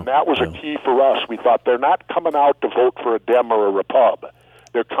 Yeah. And that was a key for us. We thought they're not coming out to vote for a Dem or a Repub.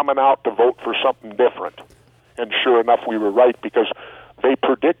 They're coming out to vote for something different. And sure enough, we were right because they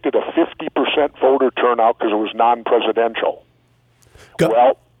predicted a 50% voter turnout because it was non-presidential.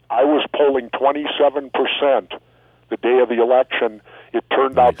 Well, I was polling 27% the day of the election. It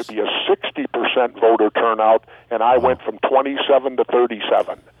turned out to be a 60% voter turnout, and I went from 27 to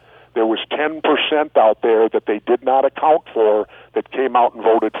 37. There was 10% out there that they did not account for that came out and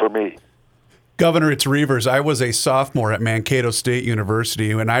voted for me. Governor, it's Reavers. I was a sophomore at Mankato State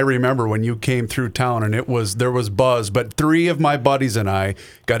University, and I remember when you came through town, and there was buzz. But three of my buddies and I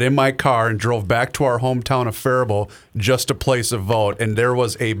got in my car and drove back to our hometown of Faribault just to place a vote, and there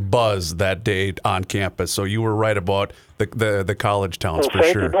was a buzz that day on campus. So you were right about the college towns for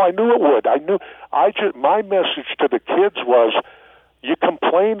Thank sure. you. No, I knew it would. My message to the kids was, you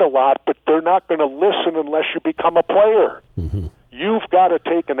complain a lot, but they're not going to listen unless you become a player. You've got to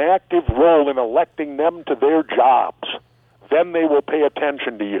take an active role in electing them to their jobs. Then they will pay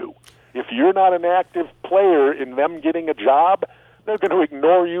attention to you. If you're not an active player in them getting a job, they're going to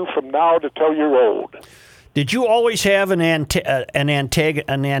ignore you from now to till you're old. Did you always have an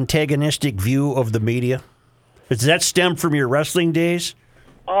antagonistic view of the media? Does that stem from your wrestling days?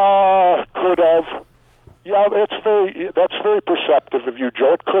 Could have. Yeah, that's very perceptive of you,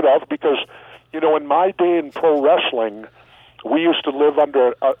 Joe. It could have, because, in my day in pro wrestling, we used to live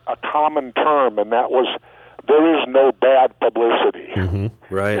under a common term, and that was there is no bad publicity.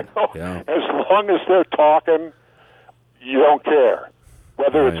 Right. Yeah. As long as they're talking, you don't care.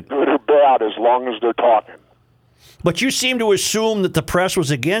 Whether it's good or bad, as long as they're talking. But you seem to assume that the press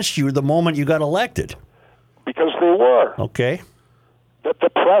was against you the moment you got elected. Because they were. Okay. That the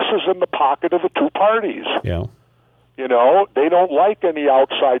press is in the pocket of the two parties. Yeah. They don't like any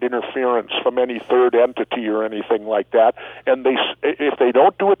outside interference from any third entity or anything like that. And if they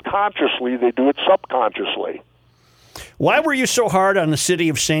don't do it consciously, they do it subconsciously. Why were you so hard on the city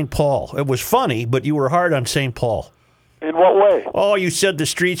of St. Paul? It was funny, but you were hard on St. Paul. In what way? Oh, you said the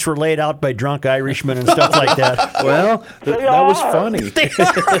streets were laid out by drunk Irishmen and stuff like that. Well, that was funny. No,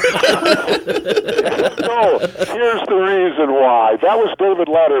 here's the reason why. That was David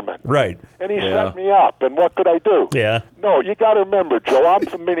Letterman. Right. And he set me up. And what could I do? Yeah. No, you got to remember, Joe, I'm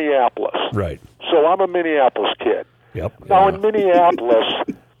from Minneapolis. Right. So I'm a Minneapolis kid. Yep. Now, in Minneapolis,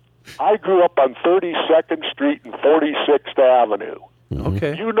 I grew up on 32nd Street and 46th Avenue.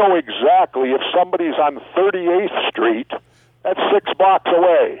 Okay. You know exactly if somebody's on 38th Street, that's 6 blocks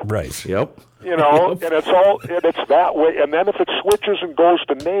away. Right. Yep. You know, and it's that way. And then if it switches and goes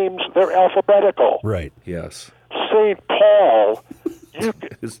to names, they're alphabetical. Right. Yes. St. Paul,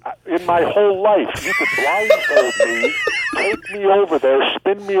 in my whole life, you could blindfold me, take me over there,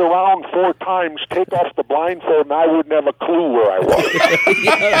 spin me around 4 times, take off the blindfold, and I wouldn't have a clue where I was.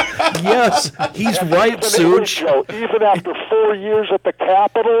 Yes, he's right, Such. Even after 4 years at the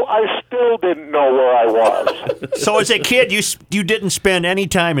Capitol, I still didn't know where I was. So as a kid, you didn't spend any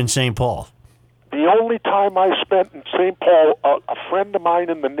time in St. Paul. The only time I spent in St. Paul, a friend of mine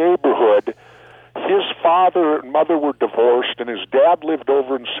in the neighborhood, his father and mother were divorced, and his dad lived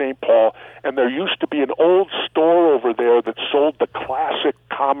over in St. Paul, and there used to be an old store over there that sold the classic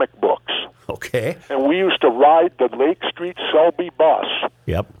comic books. Okay. And we used to ride the Lake Street Selby bus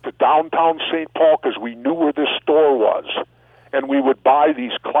Yep. to downtown St. Paul because we knew where this store was. And we would buy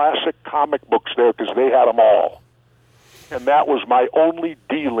these classic comic books there because they had them all. And that was my only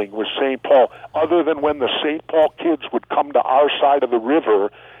dealing with St. Paul, other than when the St. Paul kids would come to our side of the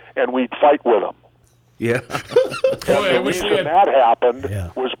river and we'd fight with them. Yeah. Boy, I The wish we reason had. that happened Yeah.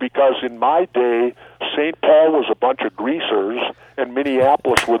 was because in my day, St. Paul was a bunch of greasers and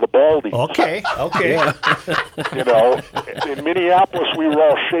Minneapolis were the baldies. Okay. Okay. You know, in Minneapolis we were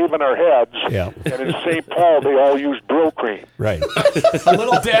all shaving our heads, Yeah. and in St. Paul they all used Brill cream. Right. A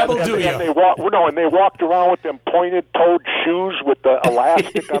little dab will do And they you. walked around with them pointed-toed shoes with the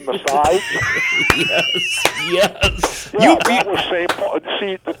elastic on the sides. Yes. Yeah, that was St. Paul.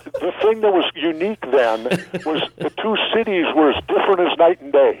 See, the thing that was unique then was the 2 cities were as different as night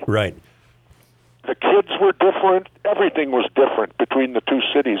and day. Right. The kids were different. Everything was different between the 2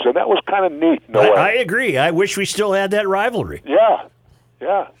 cities, and that was kind of neat. In a way. I agree. I wish we still had that rivalry. Yeah,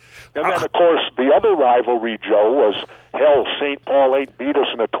 yeah. And then, of course, the other rivalry, Joe, was, hell, St. Paul ain't beat us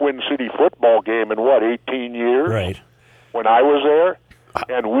in a Twin City football game in, 18 years? Right. When I was there,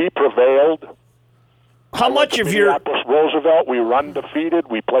 and we prevailed. How much of your Minneapolis Roosevelt, we were undefeated.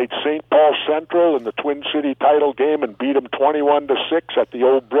 We played St. Paul Central in the Twin City title game and beat them 21-6 at the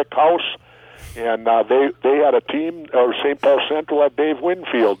old brick house. And they had a team, or St. Paul Central had Dave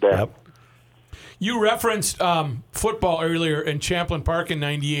Winfield there. Yep. You referenced football earlier in Champlain Park in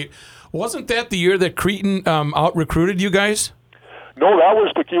 '98. Wasn't that the year that Cretin out-recruited you guys? No, that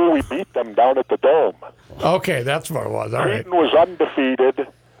was the year we beat them down at the Dome. Okay, that's what it was. All right. Cretin was undefeated,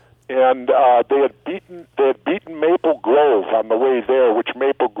 and they had beaten Maple Grove on the way there, which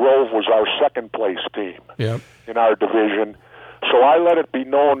Maple Grove was our second place team Yep. in our division. So I let it be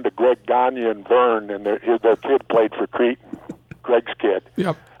known to Greg Gagne and Vern, and their kid played for Cretin, Greg's kid.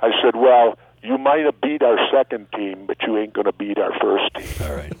 Yep. I said, well, you might have beat our second team, but you ain't going to beat our first team.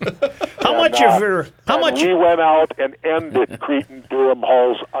 All right. How much of your We went out and ended Cretin Durham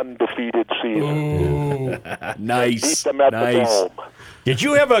Hall's undefeated season. Beat Nice. them at the Nice. Dome. did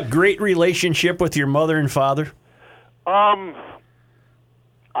you have a great relationship with your mother and father? I'd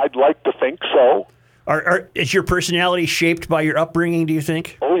like to think so. Is your personality shaped by your upbringing, do you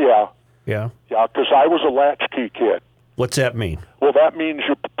think? Oh, yeah. Yeah. Yeah, because I was a latchkey kid. What's that mean? Well, that means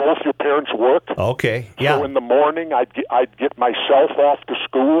both your parents work. Okay. Yeah. So in the morning, I'd get myself off to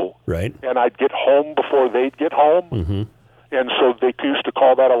school, Right. and I'd get home before they'd get home. Mm-hmm. And so they used to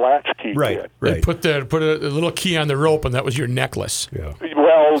call that a latchkey Right. kid. They Right. put a little key on the rope, and that was your necklace. Yeah.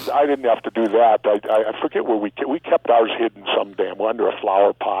 Well, I didn't have to do that. I forget where we kept ours hidden some damn under a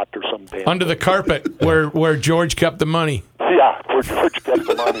flower pot or some damn. Under the carpet where George kept the money. Yeah, where George kept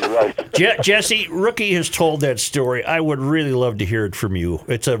the money, right? Jesse, Rookie has told that story. I would really love to hear it from you.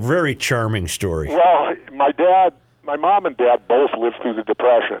 It's a very charming story. Well, my mom and dad both lived through the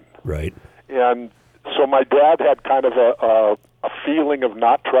Depression. Right. And so my dad had kind of a feeling of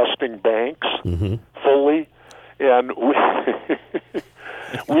not trusting banks fully. And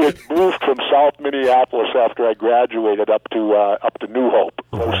we had moved from South Minneapolis after I graduated up to New Hope,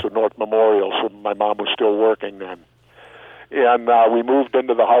 close to North Memorial, so my mom was still working then. And we moved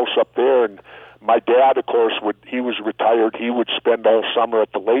into the house up there, and my dad, of course, he was retired. He would spend all summer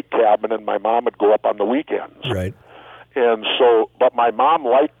at the lake cabin, and my mom would go up on the weekends. Right. And so, but my mom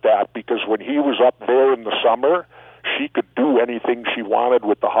liked that because when he was up there in the summer, she could do anything she wanted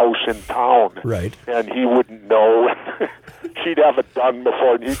with the house in town. Right. And he wouldn't know. She'd have it done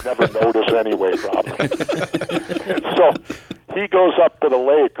before, and he'd never notice anyway, probably. So he goes up to the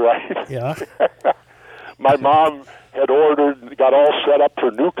lake, right? Yeah. My mom had got all set up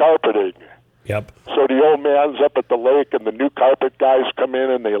for new carpeting. Yep. So the old man's up at the lake, and the new carpet guys come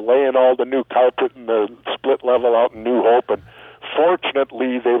in, and they lay in all the new carpet in the split level out in New Hope. And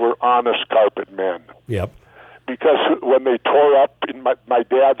fortunately, they were honest carpet men. Yep. Because when they tore up in my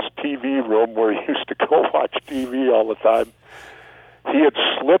dad's TV room, where he used to go watch TV all the time, he had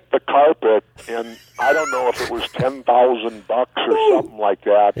slit the carpet, and I don't know if it was $10,000 or something like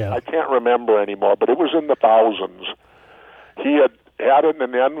that. Yeah. I can't remember anymore, but it was in the thousands. He had it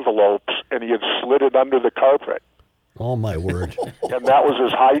in envelopes, and he had slid it under the carpet, Oh, my word. and that was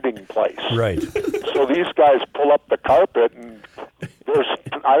his hiding place. Right. So these guys pull up the carpet, and there's,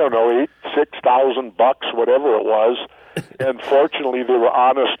 I don't know, $6,000, whatever it was. And fortunately, they were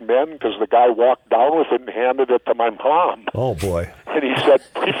honest men, because the guy walked down with it and handed it to my mom. Oh, boy. And he said,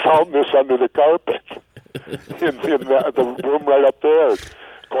 "We found this under the carpet in the room right up there."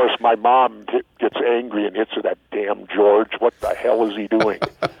 Of course, my mom gets angry and hits her, "That damn George, what the hell is he doing?"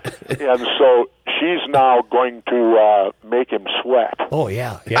 And so she's now going to make him sweat. Oh,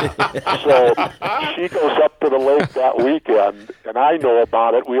 yeah. Yeah. So she goes up to the lake that weekend, and I know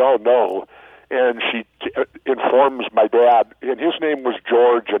about it. We all know. And she informs my dad, and his name was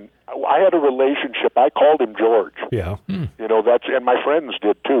George, and I had a relationship. I called him George. Yeah. You know, and my friends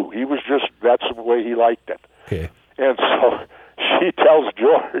did too. He was that's the way he liked it. Okay. And so she tells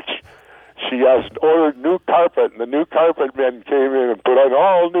George, she has ordered new carpet, and the new carpet men came in and put on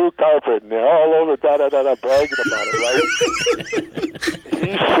all new carpet, and they're all over bragging about it, right?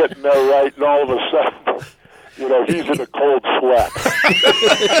 He's sitting there, right, and all of a sudden, you know, he's in a cold sweat.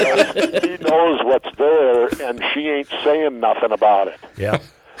 He knows what's there, and she ain't saying nothing about it. Yeah.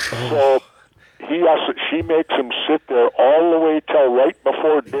 So she makes him sit there all the way till right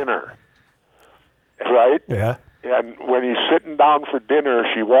before dinner, right? Yeah. And when he's sitting down for dinner,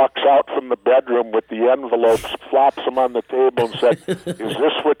 she walks out from the bedroom with the envelopes, flops them on the table, and said, "Is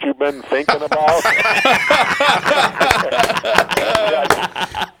this what you've been thinking about?"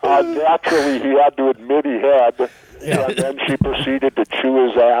 Naturally, he had to admit he had. Yeah. And then she proceeded to chew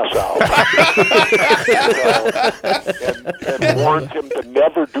his ass out. and warned him to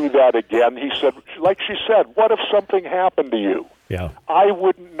never do that again. He said, like she said, what if something happened to you? Yeah. I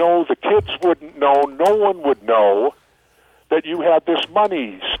wouldn't know, the kids wouldn't know, no one would know that you had this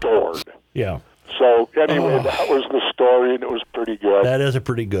money stored. Yeah. So anyway, that was the story, and it was pretty good. That is a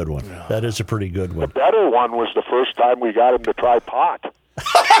pretty good one. That is a pretty good The one. better one was the first time we got him to try pot.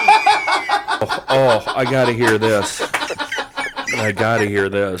 Oh, I got to hear this. I got to hear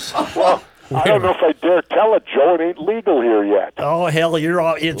this. Well, I don't know if I dare tell it, Joe. It ain't legal here yet. Oh, hell,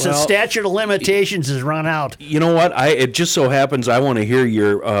 it's a Well, statute of limitations has run out. You know what? It just so happens I want to hear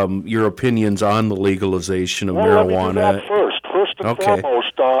your opinions on the legalization of Well, let me do marijuana. that first. First and Okay.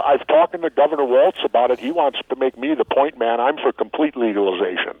 foremost, I've talked to Governor Waltz about it. He wants to make me the point man. I'm for complete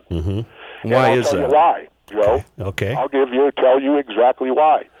legalization. Mm-hmm. And Why I'll is tell that? you why, Joe. Okay. I'll tell you exactly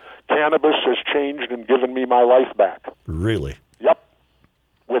why. Cannabis has changed and given me my life back. Really? Yep.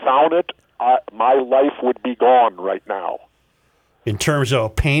 Without it, my life would be gone right now. In terms of a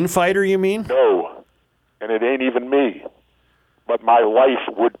pain fighter, you mean? No. And it ain't even me. But my life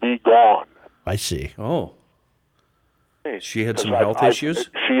would be gone. I see. Oh. She had some Because health issues?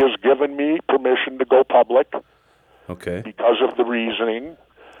 She has given me permission to go public Okay. because of the reasoning.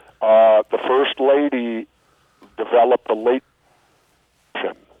 The First Lady developed a late...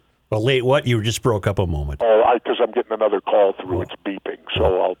 Well, late what? You just broke up a moment. Oh, because I'm getting another call through. It's beeping,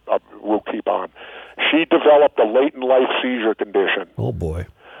 so we'll keep on. She developed a latent life seizure condition. Oh, boy.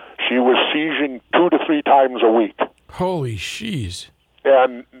 She was seizing 2 to 3 times a week, Holy sheez.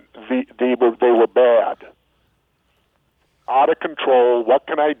 and they were bad, out of control. What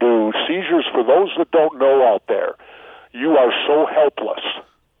can I do? Seizures, for those that don't know out there, you are so helpless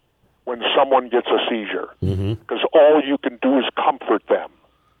when someone gets a seizure, because all you can do is comfort them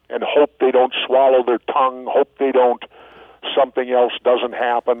and hope they don't swallow their tongue, hope something else doesn't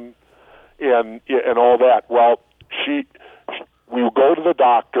happen, and all that. Well, we go to the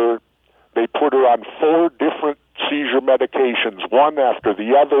doctor. They put her on 4 different seizure medications, one after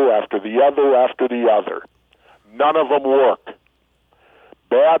the other, after the other, after the other. None of them work.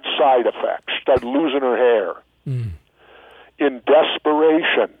 Bad side effects. Started losing her hair. In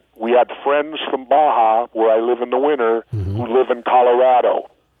desperation, we had friends from Baja, where I live in the winter, who live in Colorado.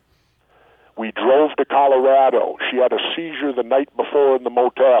 We drove to Colorado. She had a seizure the night before in the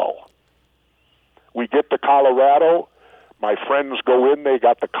motel. We get to Colorado. My friends go in. They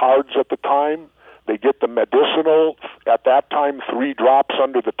got the cards at the time. They get the medicinal, at that time, 3 drops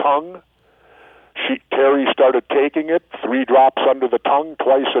under the tongue. Terry started taking it, 3 drops under the tongue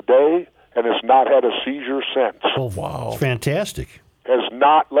twice a day, and has not had a seizure since. Oh, wow. It's fantastic. Has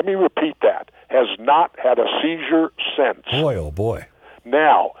not, let me repeat that, has not had a seizure since. Boy, oh boy.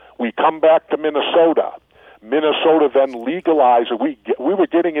 Now, we come back to Minnesota. Minnesota then legalized it. We were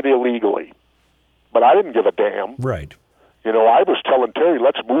getting it illegally, but I didn't give a damn. Right. You know, I was telling Terry,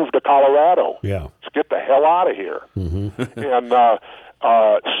 let's move to Colorado. Yeah. Let's get the hell out of here. And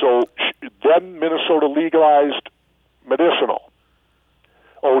so then Minnesota legalized medicinal.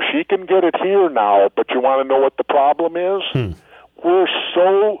 Oh, she can get it here now, but you want to know what the problem is? We're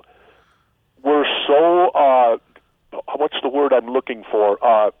so what's the word I'm looking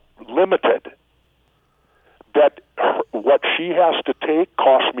for? Limited. That what she has to take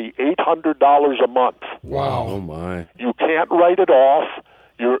costs me $800 a month. Wow. Oh my. You can't write it off.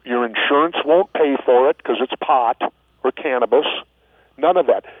 Your insurance won't pay for it because it's pot or cannabis. None of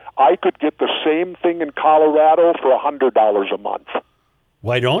that. I could get the same thing in Colorado for $100 a month.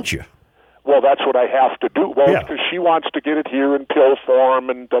 Why don't you? Well, that's what I have to do. Well, Yeah. because she wants to get it here in pill form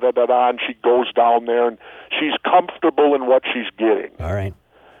and da-da-da-da, and she goes down there, and she's comfortable in what she's getting. All right.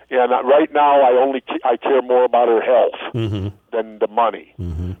 And right now, I care more about her health than the money.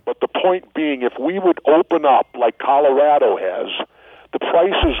 But the point being, if we would open up like Colorado has, the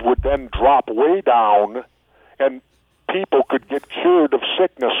prices would then drop way down, and people could get cured of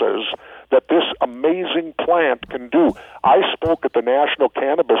sicknesses that this amazing plant can do. I spoke at the National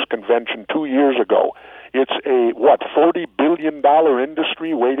Cannabis Convention 2 years ago. It's a, $40 billion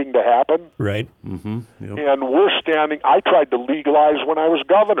industry waiting to happen? Right. And we're standing, I tried to legalize when I was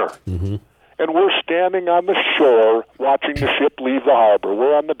governor. And we're standing on the shore watching the ship leave the harbor.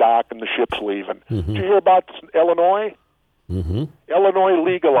 We're on the dock and the ship's leaving. Did you hear about Illinois? Illinois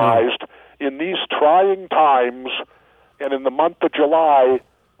legalized in these trying times, and in the month of July,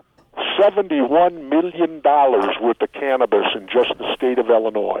 $71 million worth of cannabis in just the state of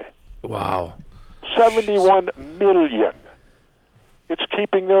Illinois. Wow. 71 million. It's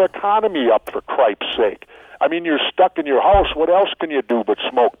keeping their economy up, for cripe's sake. I mean, you're stuck in your house. What else can you do but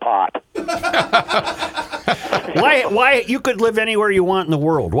smoke pot? Why you could live anywhere you want in the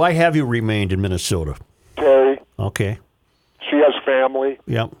world? Why have you remained in Minnesota? Terry, Okay. she has family.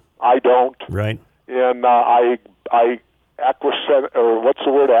 Yep. I don't. Right. And I acquiesce, or what's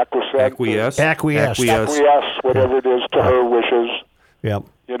the word, acquiesce? Acquiesce. Acquiesce, whatever it is, to her wishes. Yep.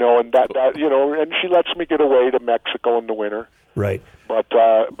 You know, and that and she lets me get away to Mexico in the winter. Right. But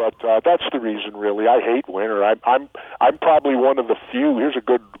that's the reason, really. I hate winter. I'm probably one of the few. Here's a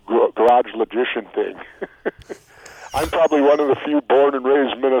good garage logician thing. I'm probably one of the few born and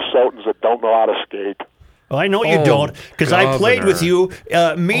raised Minnesotans that don't know how to skate. Well, I know you Oh, don't, because I played with Governor.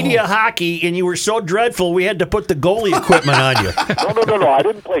 you media hockey, and you were so dreadful we had to put the goalie equipment on you. No. I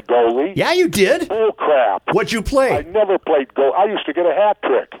didn't play goalie. Yeah, you did. Bull crap. What'd you I play? never played goal. I used to get a hat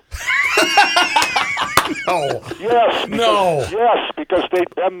trick. Oh, Yes. No. Yes, because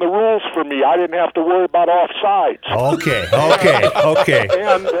they'd bend the rules for me. I didn't have to worry about offsides. okay.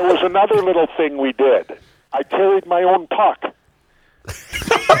 And there was another little thing we did. I carried my own puck.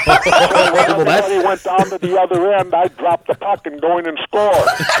 When everybody went down to the other end, I'd drop the puck and go in and score.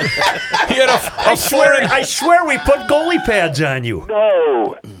 He had I swear we put goalie pads on you.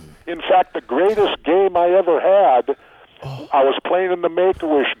 No. In fact, the greatest game I ever had, I was playing in the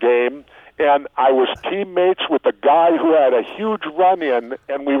Make-A-Wish game, and I was teammates with a guy who had a huge run-in,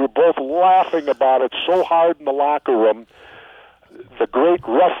 and we were both laughing about it so hard in the locker room. The great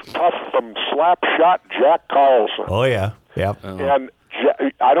rough tough from Slapshot, Jack Carlson. Oh, yeah. Yep. And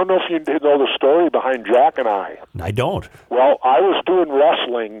I don't know if you know the story behind Jack and I. I don't. Well, I was doing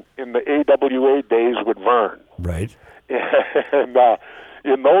wrestling in the AWA days with Vern. Right. And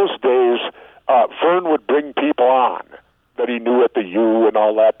in those days, Vern would bring people on that he knew at the U and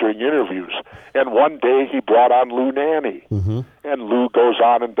all that during interviews. And one day he brought on Lou Nanny. And Lou goes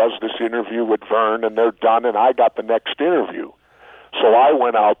on and does this interview with Vern, and they're done, and I got the next interview. So I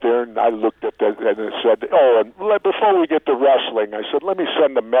went out there and I looked at that and it said, and before we get to wrestling, I said, let me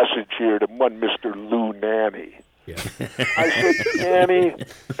send a message here to one Mr. Lou Nanny. I said, Nanny,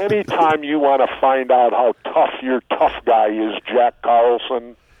 anytime you want to find out how tough your tough guy is, Jack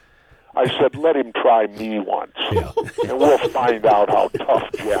Carlson, I said, let him try me once, and we'll find out how tough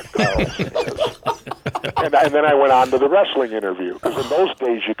Jack Carlson is. And then I went on to the wrestling interview, because in those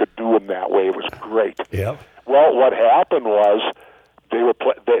days you could do them that way. It was great. Yep. Well, what happened was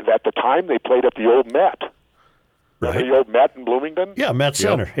at the time they played at the old Met. Remember the old Met in Bloomington? Yeah, Met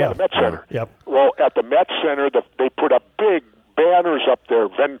Center. Yeah, the Met Center. Yep. Well, at the Met Center, they put up big banners up there,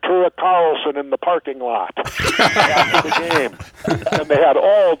 Ventura Carlson in the parking lot after the game. And they had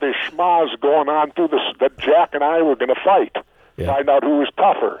all this schmoz going on through that Jack and I were going to fight, find out who was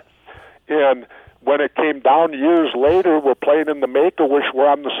tougher. And when it came down years later, we're playing in the Make-A-Wish, we're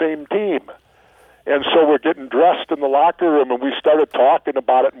on the same team. And so we're getting dressed in the locker room, and we started talking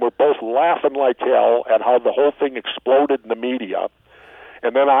about it, and we're both laughing like hell at how the whole thing exploded in the media.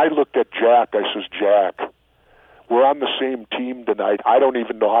 And then I looked at Jack. I says, Jack, we're on the same team tonight. I don't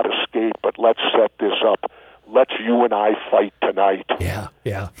even know how to skate, but let's set this up. Let's you and I fight tonight. Yeah,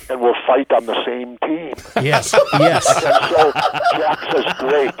 yeah. And we'll fight on the same team. Yes, yes. And so Jack says,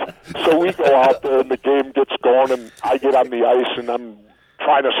 great. So we go out there, and the game gets going, and I get on the ice, and I'm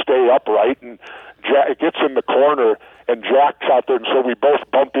trying to stay upright, and Jack gets in the corner, and Jack's out there, and so we both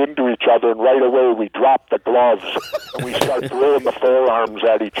bump into each other, and right away we drop the gloves, and we start throwing the forearms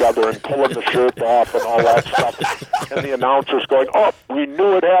at each other and pulling the shirt off and all that stuff. And the announcer's going, oh, we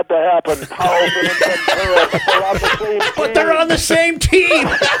knew it had to happen. Carlson and Ventura, but they're on the same team.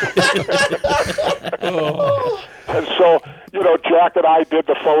 But they're on the same team. And so, Jack and I did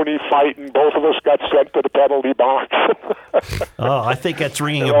the phony fight, and both of us got sent to the penalty box. Oh, I think that's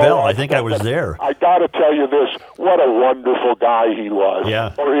ringing a bell. I think I was there. I got to tell you this, what a wonderful guy he was.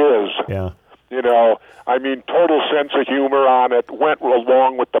 Yeah. Or is. Yeah. Total sense of humor on it, went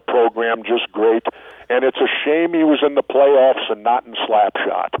along with the program just great. And it's a shame he was in the playoffs and not in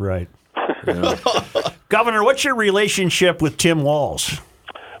Slapshot. Right. Yeah. Governor, what's your relationship with Tim Walz?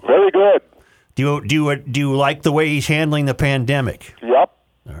 Very good. Do you like the way he's handling the pandemic? Yep.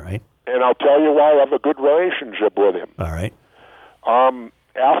 All right. And I'll tell you why I have a good relationship with him. All right.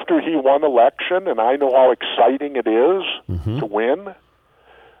 After he won election, and I know how exciting it is to win,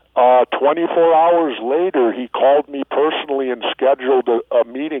 24 hours later, he called me personally and scheduled a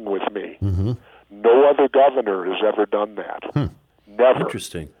meeting with me. Mm-hmm. No other governor has ever done that. Never.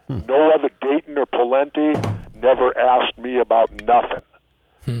 Interesting. No other Dayton or Pawlenty never asked me about nothing.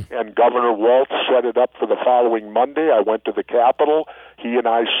 And Governor Walz set it up for the following Monday. I went to the Capitol. He and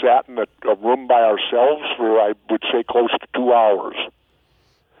I sat in a room by ourselves for, I would say, close to 2 hours.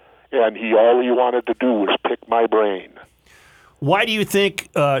 And all he wanted to do was pick my brain. Why do you think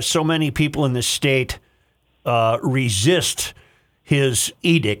so many people in the state resist his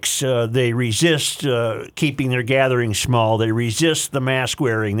edicts? They resist keeping their gatherings small. They resist the mask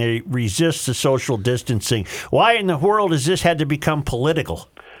wearing. They resist the social distancing. Why in the world has this had to become political?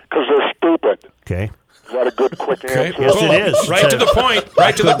 Because they're stupid. Okay. Is that a good, quick answer? Yes, it is. Right to the point.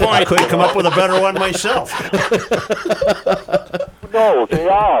 Right to the point. I couldn't come up with a better one myself. No, they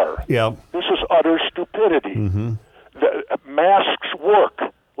are. Yeah. This is utter stupidity. The masks work.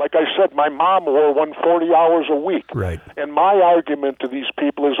 Like I said, my mom wore one 40 hours a week. Right. And my argument to these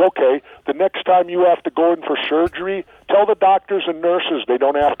people is, okay, the next time you have to go in for surgery, tell the doctors and nurses they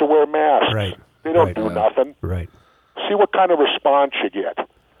don't have to wear masks. Right. They don't do nothing. Right. See what kind of response you get,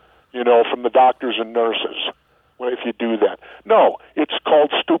 from the doctors and nurses if you do that. No, it's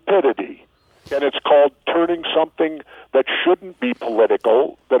called stupidity. And it's called turning something that shouldn't be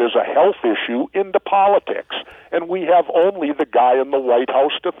political, that is a health issue, into politics. And we have only the guy in the White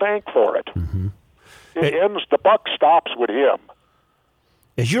House to thank for it. The buck stops with him.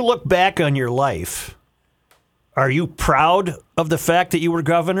 As you look back on your life, are you proud of the fact that you were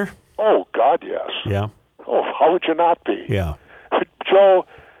governor? Oh, God, yes. Yeah. Oh, how would you not be? Yeah. Joe,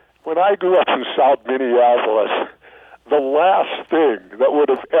 when I grew up in South Minneapolis, the last thing that would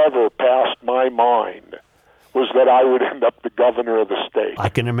have ever passed my mind was that I would end up the governor of the state. I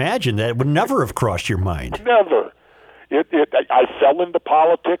can imagine that. It would never have crossed your mind. Never. I fell into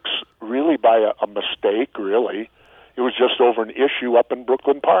politics really by a mistake, really. It was just over an issue up in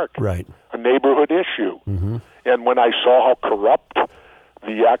Brooklyn Park. Right. A neighborhood issue. And when I saw how corrupt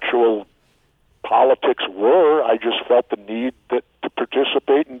the actual politics were, I just felt the need to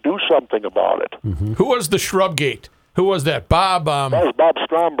participate and do something about it. Who was the Shrubgate? Who was that? Bob? That was Bob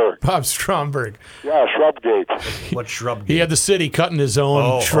Stromberg. Bob Stromberg. Yeah, Shrubgate. What shrub? He had the city cutting his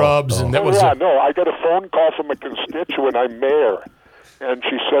own shrubs, and that was No, I got a phone call from a constituent. I'm mayor. And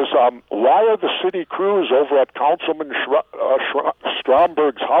she says, why are the city crews over at Councilman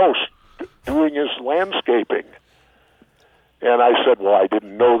Stromberg's house doing his landscaping? And I said, well, I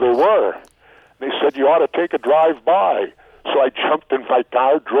didn't know they were. They said, you ought to take a drive by. So I jumped in my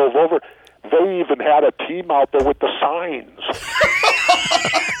car, drove over. They even had a team out there with the signs.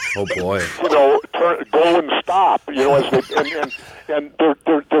 Oh boy! Go and stop. And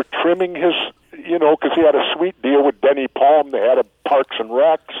they're trimming his. Because he had a sweet deal with Denny Palm. They had a Parks and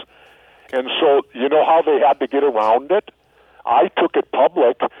Recs, and so how they had to get around it. I took it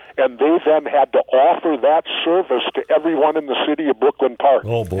public, and they then had to offer that service to everyone in the city of Brooklyn Park.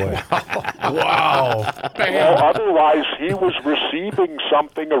 Oh, boy. wow. Well, otherwise, he was receiving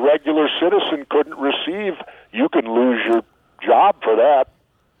something a regular citizen couldn't receive. You can lose your job for that.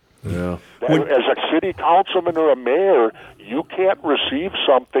 Yeah. As a city councilman or a mayor, you can't receive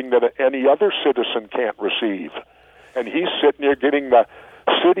something that any other citizen can't receive. And he's sitting here getting the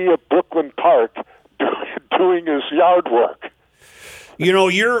city of Brooklyn Park doing his yard work. You know,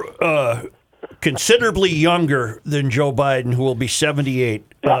 you're considerably younger than Joe Biden, who will be 78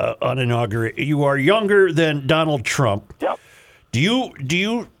 on inauguration. You are younger than Donald Trump. Yep. Do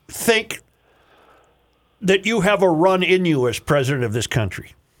you think that you have a run in you as president of this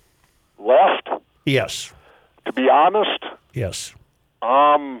country? Left? Yes. To be honest, Yes.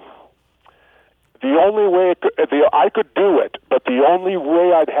 the only way I could do it, but the only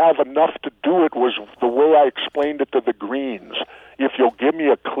way I'd have enough to do it was the way I explained it to the Greens. If you'll give me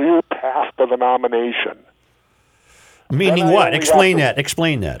a clear path to the nomination. Meaning Then I what? only Explain have that.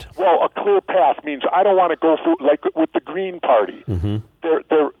 Explain that. Well, a clear path means I don't want to go through like with the Green Party. Mm-hmm.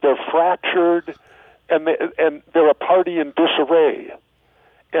 They're fractured, and they're a party in disarray.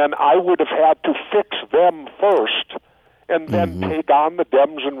 And I would have had to fix them first, and then take on the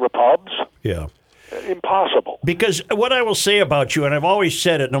Dems and Repubs. Yeah. Impossible. Because what I will say about you, and I've always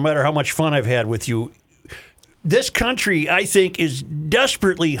said it, no matter how much fun I've had with you, this country, I think, is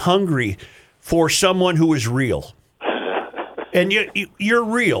desperately hungry for someone who is real. And you're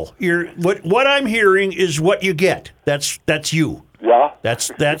real. What I'm hearing is what you get. That's you. Yeah.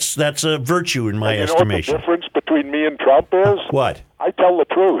 That's a virtue in my You know estimation. what the difference between me and Trump is? What? I tell the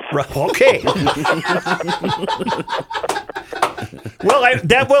truth. Right, okay.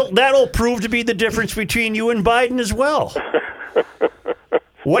 Well, that'll prove to be the difference between you and Biden as well.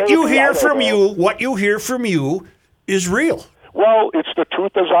 What you hear from you is real. Well, it's the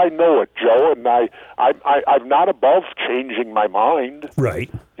truth as I know it, Joe, and I'm not above changing my mind.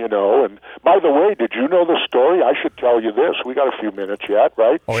 Right. You know, and by the way, did you know the story? I should tell you this. We got a few minutes yet,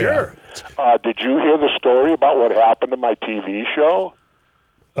 right? Oh, sure. Did you hear the story about what happened to my TV show?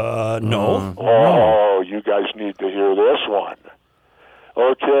 No. Oh, you guys need to hear this one.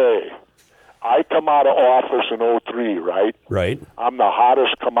 Okay. I come out of office in 2003, right? Right. I'm the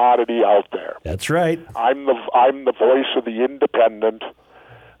hottest commodity out there. That's right. I'm the voice of the independent,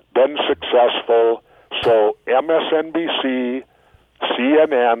 been successful. So MSNBC,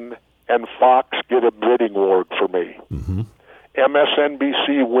 CNN, and Fox get a bidding war for me. Mm-hmm.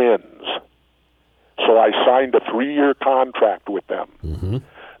 MSNBC wins. So I signed a 3-year contract with them. Mm-hmm.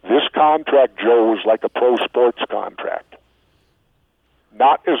 This contract, Joe, was like a pro sports contract.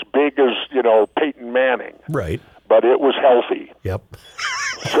 Not as big as, Peyton Manning. Right. But it was healthy. Yep.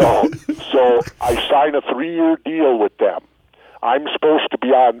 So I sign a 3-year deal with them. I'm supposed to be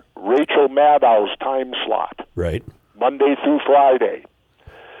on Rachel Maddow's time slot. Right. Monday through Friday.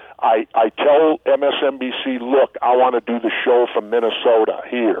 I tell MSNBC, look, I want to do the show from Minnesota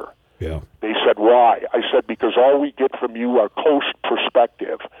here. Yeah. They said, why? I said, because all we get from you are coast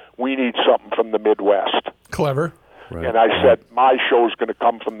perspective. We need something from the Midwest. Clever. Right. And I said, my show's going to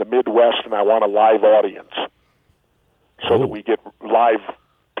come from the Midwest, and I want a live audience so that we get live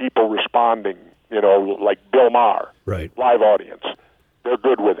people responding, like Bill Maher. Right. Live audience. They're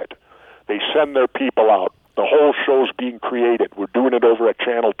good with it. They send their people out. The whole show's being created. We're doing it over at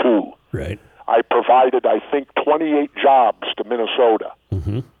Channel 2. Right. I provided, I think, 28 jobs to Minnesota.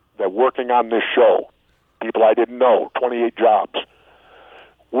 Mm-hmm. They're working on this show. People I didn't know, 28 jobs.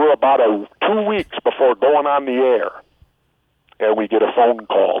 We're about 2 weeks before going on the air, and we get a phone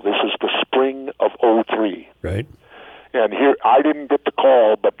call. This is the spring of 2003. Right. And here, I didn't get the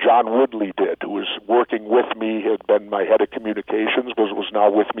call, but John Woodley did, who was working with me, had been my head of communications, was now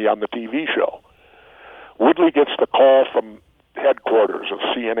with me on the TV show. Woodley gets the call from headquarters of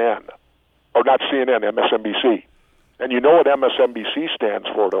CNN, or not CNN, MSNBC. And you know what MSNBC stands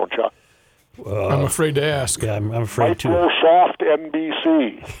for, don't you? I'm afraid to ask. Yeah, I'm afraid too. Microsoft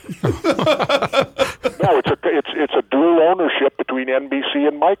NBC. No, it's a dual ownership between NBC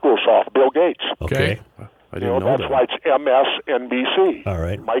and Microsoft. Bill Gates. Okay. I didn't know that's that. why it's MSNBC. All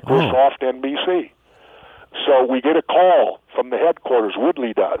right. Microsoft NBC. So we get a call from the headquarters.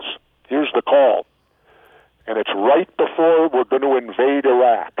 Woodley does. Here's the call, and it's right before we're going to invade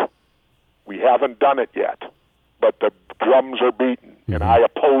Iraq. We haven't done it yet, but the drums are beaten, and I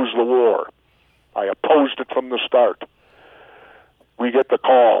oppose the war. I opposed it from the start. We get the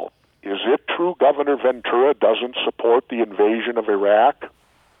call. Is it true Governor Ventura doesn't support the invasion of Iraq?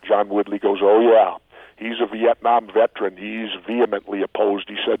 John Woodley goes, oh, yeah. He's a Vietnam veteran. He's vehemently opposed.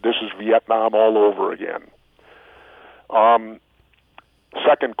 He said, this is Vietnam all over again.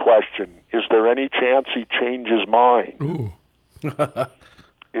 Second question, is there any chance he changes mind? Ooh.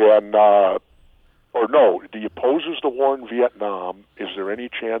 And or no, he opposes the war in Vietnam. Is there any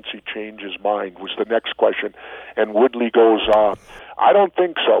chance he changes mind? Was the next question. And Woodley goes, I don't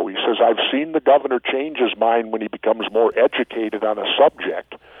think so. He says, I've seen the governor change his mind when he becomes more educated on a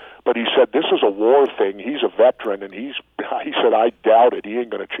subject. But he said, this is a war thing. He's a veteran, and he said, I doubt it. He ain't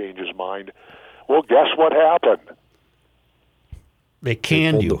going to change his mind. Well, guess what happened? They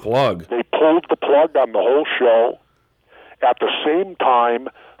canned Pulled you. the plug. They pulled the plug on the whole show. At the same time,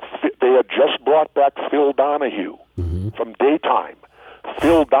 they had just brought back Phil Donahue from daytime.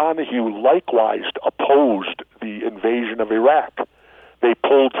 Phil Donahue likewise opposed the invasion of Iraq. They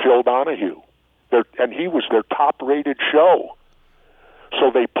pulled Phil Donahue, and he was their top-rated show. So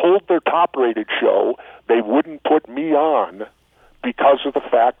they pulled their top-rated show. They wouldn't put me on because of the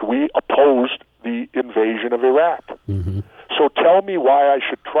fact we opposed the invasion of Iraq. So tell me why I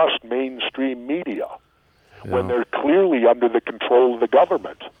should trust mainstream media when they're clearly under the control of the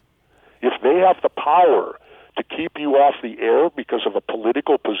government. If they have the power to keep you off the air because of a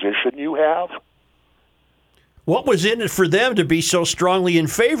political position you have, What was in it for them to be so strongly in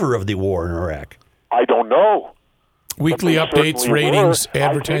favor of the war in Iraq? I don't know. Weekly They updates, certainly ratings, were.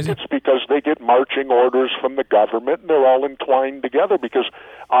 advertising. I think it's because they get marching orders from the government, and they're all entwined together because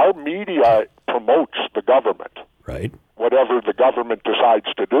our media promotes the government, Right. whatever the government decides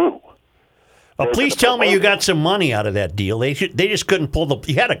to do. Well, They're please gonna tell me you promote it. got some money out of that deal. They just couldn't pull the.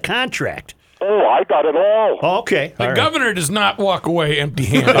 You had a contract. Oh, I got it all. Oh, okay. The All right. governor does not walk away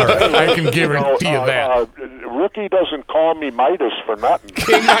empty-handed. I can guarantee you that. Rookie doesn't call me Midas for nothing.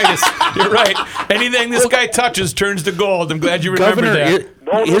 King Midas, you're right. Anything this guy touches turns to gold. I'm glad you remember Governor,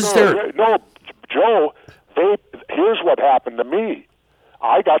 that. No, Joe, here's what happened to me.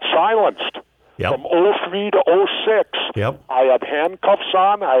 I got silenced. Yep. From 03 to 06, Yep. I had handcuffs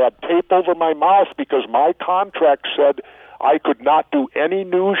on. I had tape over my mouth because my contract said I could not do any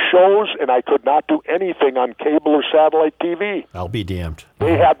news shows and I could not do anything on cable or satellite TV. I'll be damned.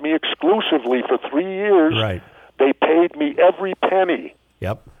 They had me exclusively for 3 years. Right. They paid me every penny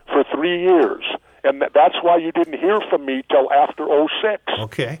Yep. for 3 years. And that's why you didn't hear from me till after 06.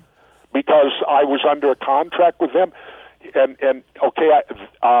 Okay. Because I was under a contract with them. And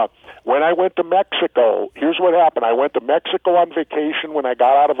when I went to Mexico, here's what happened. I went to Mexico on vacation when I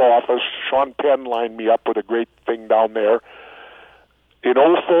got out of office. Sean Penn lined me up with a great thing down there. In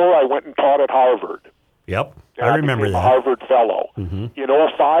 04, I went and taught at Harvard. Yep. And I remember became a that. Harvard fellow. In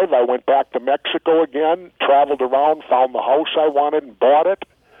 05, I went back to Mexico again, traveled around, found the house I wanted, and bought it.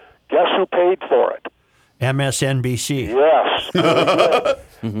 Guess who paid for it? MSNBC. Yes. Very good.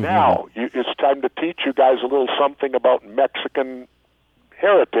 Now, it's time to teach you guys a little something about Mexican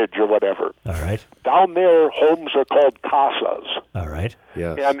heritage or whatever. All right. Down there, homes are called casas, All right.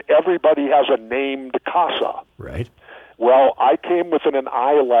 Yes. and everybody has a named casa. Right. Well, I came within an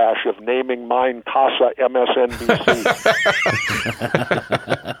eyelash of naming mine Casa MSNBC.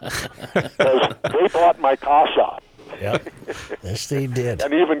 Because they bought my casa Yep. Yes, they did.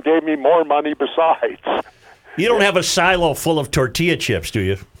 and even gave me more money besides. You don't have a silo full of tortilla chips, do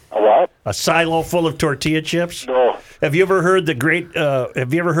you? A what? A silo full of tortilla chips? No. Have you ever heard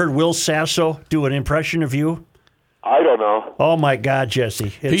have you ever heard Will Sasso do an impression of you? I don't know. Oh my God,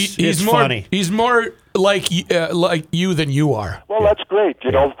 Jesse. It's He's more funny. He's more like you than you are. Well, that's great.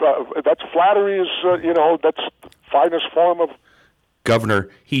 You know, that's flattery is, that's the finest form of. Governor,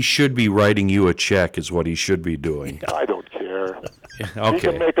 he should be writing you a check is what he should be doing. I don't care. He can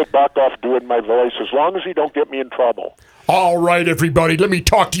Okay. make a buck off doing my voice as long as he don't get me in trouble. All right, everybody, let me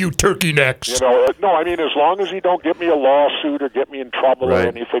talk to you turkey necks. You know, no, I mean as long as he don't get me a lawsuit or get me in trouble or Right.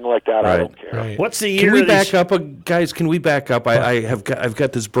 anything like that, I Right. don't care. Right. What's the year? Can we of these- back up, guys? Can we back up? I've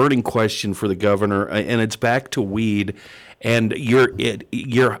got this burning question for the governor, and it's back to weed and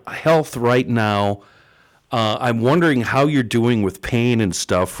your health right now. I'm wondering how you're doing with pain and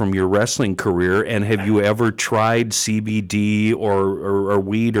stuff from your wrestling career, and have you ever tried CBD or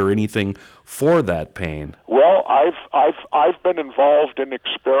weed or anything for that pain? Well, I've been involved in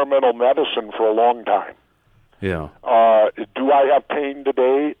experimental medicine for a long time. Yeah. Do I have pain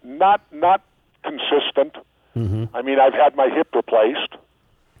today? Not consistent. I mean, I've had my hip replaced.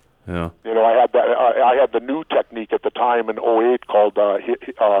 Yeah. You know, I had the new technique at the time in 08 called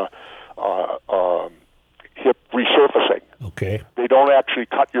hip resurfacing. Okay. They don't actually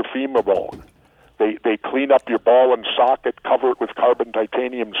cut your femur bone. They clean up your ball and socket, cover it with carbon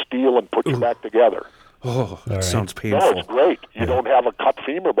titanium steel, and put you back together. Oh, that sounds No, painful. it's great. You don't have a cut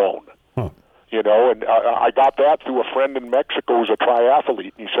femur bone. Huh. You know, and I got that through a friend in Mexico who's a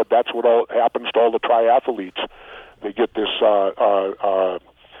triathlete, and he said that's what happens to all the triathletes. They get this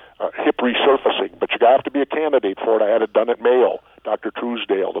hip resurfacing, but you have to be a candidate for it. I had it done at Mayo, Dr.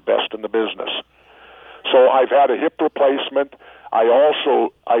 Truesdale, the best in the business. So I've had a hip replacement. I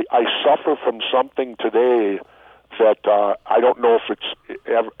also I suffer from something today that I don't know if it's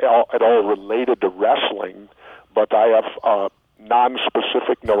at all related to wrestling, but I have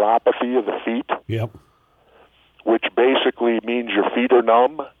non-specific neuropathy of the feet, Yep. which basically means your feet are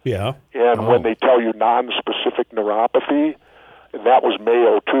numb. Yeah. And when they tell you non-specific neuropathy, and that was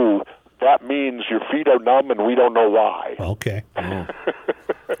Mayo too, that means your feet are numb and we don't know why. Okay.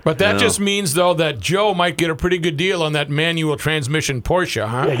 But that just means, though, that Joe might get a pretty good deal on that manual transmission Porsche,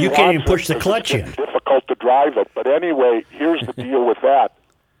 huh? Yeah, you can't even push the clutch in. It's difficult to drive it. But anyway, here's the deal with that.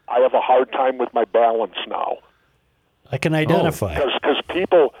 I have a hard time with my balance now. I can identify. Because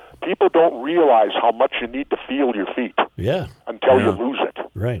people don't realize how much you need to feel your feet Yeah. until you lose it.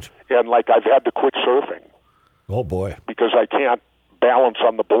 Right. And like I've had to quit surfing Oh boy. because I can't balance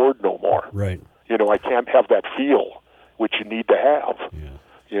on the board no more. Right. You know, I can't have that feel which you need to have. Yeah.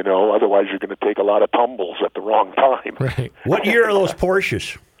 You know, otherwise you're going to take a lot of tumbles at the wrong time. Right. What year are those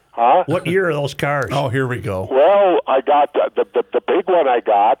Porsches? Huh? What year are those cars? Oh, here we go. Well, I got the big one. I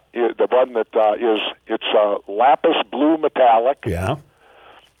got the one that it's a lapis blue metallic. Yeah.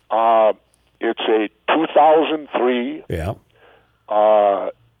 It's a 2003 Yeah.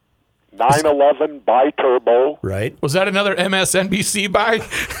 911 bi-turbo. Right. Was that another MSNBC buy?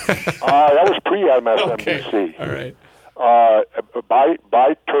 That was pre-MSNBC. All right.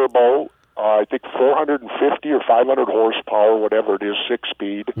 Bi-turbo. I think 450 or 500 horsepower, whatever it is,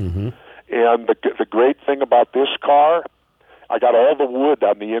 6-speed. Mm-hmm. And the great thing about this car, I got all the wood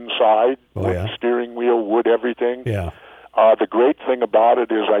on the inside, Oh, yeah. steering wheel, wood, everything. Yeah. The great thing about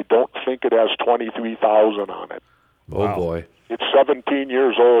it is I don't think it has 23,000 on it. Oh Wow. boy. It's 17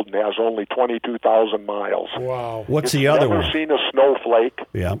 years old and has only 22,000 miles. Wow. What's the other Never one? seen a snowflake.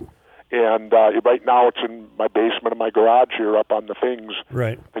 Yeah. And right now it's in my basement of my garage here up on the things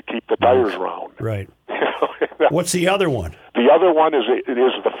Right. that keep the tires round. Right. What's the other one? The other one is it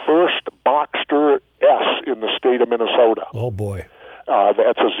is the first Boxster S in the state of Minnesota. Oh boy.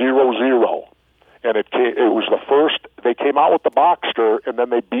 That's a 00. And it was the first. They came out with the Boxster, and then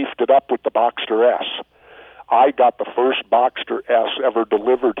they beefed it up with the Boxster S. I got the first Boxster S ever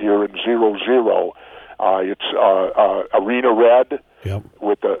delivered here in 00. It's arena red. Yep.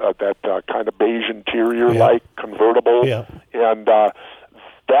 With that kind of beige interior, like convertible. Yeah. And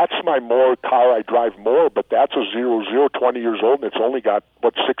that's my more car I drive more, but that's a 00, 20 years old, and it's only got,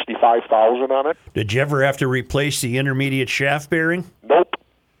 65,000 on it? Did you ever have to replace the intermediate shaft bearing? Nope.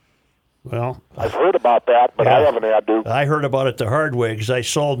 Well, I've heard about that, but I Yeah. haven't had to. I heard about it the hard way because I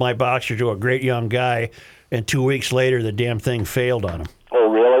sold my Boxer to a great young guy, and 2 weeks later, the damn thing failed on him. Oh,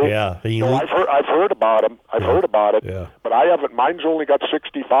 really? Yeah. And No, I've heard about them. I've heard about it. Yeah. But I haven't. Mine's only got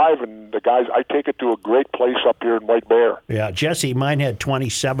 65, and the guys, I take it to a great place up here in White Bear. Yeah, Jesse, mine had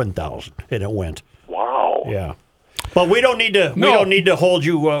 27,000, and it went. Wow. Yeah. But we don't need to. No. We don't need to hold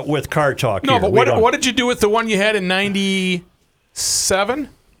you with car talk. No, here. but We don't- what did you do with the one you had in 97?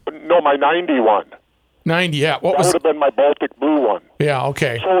 No, my 91. 90, yeah. What That was? would have been my Baltic Blue one. Yeah,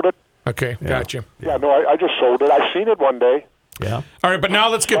 okay. Sold it. Okay, gotcha. Yeah, no, I just sold it. I seen it one day. Yeah. All right, but now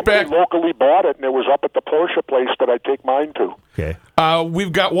let's get Somebody back. locally bought it, and it was up at the Porsche place that I take mine to. Okay.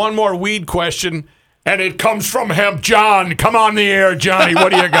 We've got one more weed question, and it comes from Hemp John. Come on the air, Johnny.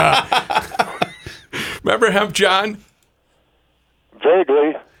 What do you got? Remember Hemp John?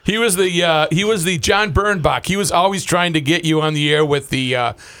 Vaguely. He was the John Bernbach. He was always trying to get you on the air with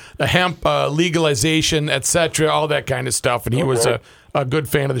the hemp legalization, etc., all that kind of stuff. And he was a good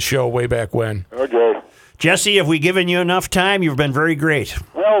fan of the show way back when. Okay. Jesse, have we given you enough time? You've been very great.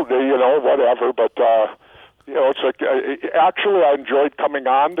 Well, whatever, but, it's like, actually, I enjoyed coming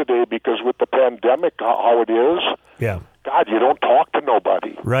on today because with the pandemic, how it is, Yeah. God, you don't talk to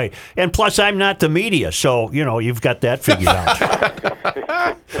nobody. Right. And plus, I'm not the media, so, you've got that figured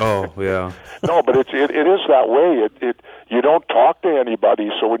out. Oh yeah. No, but it is that way. You don't talk to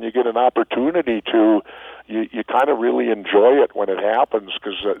anybody, so when you get an opportunity to, you kind of really enjoy it when it happens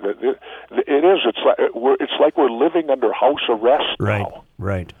because it is. It's like we're living under house arrest Right. now.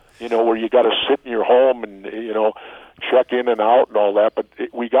 Right. Where you got to sit in your home and check in and out and all that. But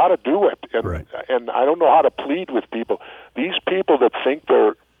we got to do it, and Right. and I don't know how to plead with people. These people that think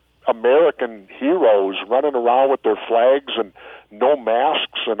they're American heroes running around with their flags and no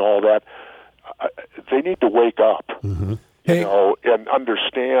masks and all that, they need to wake up. Mm-hmm. And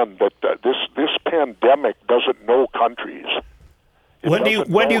understand that this pandemic doesn't know countries. It When do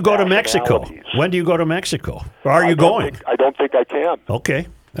doesn't you know go to Mexico? nationalities. When do you go to Mexico? Or are you going? I don't think I can. Okay.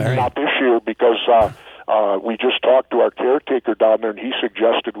 All right. Not this year because we just talked to our caretaker down there, and he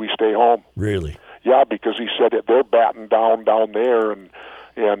suggested we stay home. Really? Yeah, because he said that they're batting down there, and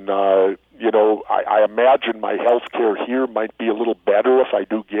I imagine my health care here might be a little better if I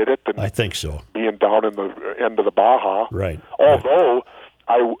do get it than I think so. being being down in the end of the Baja. Right. Although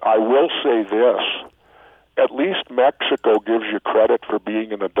I will say this, at least Mexico gives you credit for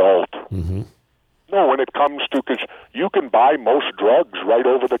being an adult. Mm-hmm. No, when it comes to, because you can buy most drugs right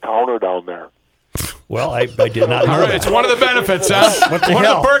over the counter down there. Well, I did not know All right, that. it's one of the benefits, huh? What the one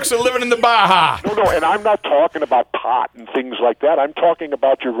hell? of the perks of living in the Baja. No, and I'm not talking about pot and things like that. I'm talking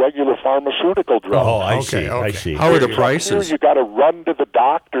about your regular pharmaceutical drugs. Oh, I Okay, see. I okay. see. How are the Here prices? you got to run to the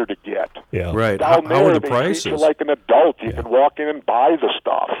doctor to get. Yeah. Right. Down How are there, the they treat you prices? like an adult. You can walk in and buy the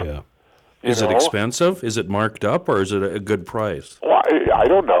stuff. Yeah. Is it know? expensive? Is it marked up, or is it a good price? Well, I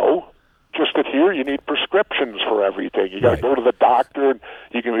don't know. Just that here you need prescriptions for everything. You got to Right. go to the doctor, and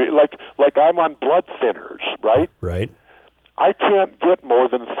you can like I'm on blood thinners, right? Right. I can't get more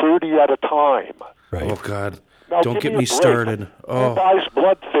than 30 at a time. Right. Oh God! Now, Don't give get me me a break. started. Who Oh buys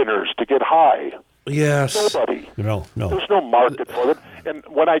blood thinners to get high? yes. Nobody. No. There's no market for them. And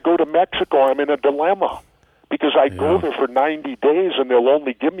when I go to Mexico, I'm in a dilemma because I go there for 90 days and they'll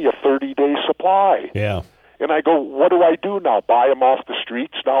only give me a 30-day supply. Yeah. And I go, what do I do now? Buy them off the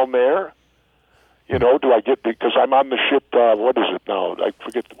streets down there? You know, do I get, because I'm on the ship, what is it now? I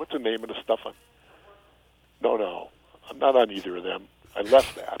forget, what's the name of the stuff? No, I'm not on either of them. I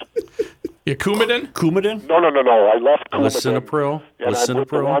left that. You Coumadin? Coumadin? No, I left Coumadin. Lisinopril? And I put the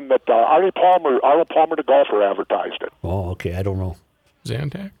Lisinopril? one that Arnold Palmer the golfer advertised it. Oh, okay. I don't know.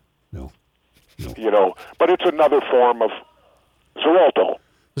 Zantac? No. You know, but it's another form of Xarelto.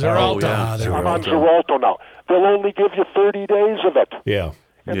 Xarelto. yeah. There we I'm go. on Xarelto now. They'll only give you 30 days of it. Yeah.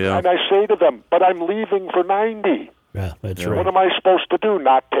 And, Yeah. and I say to them, but I'm leaving for 90. Yeah. That's What right. am I supposed to do,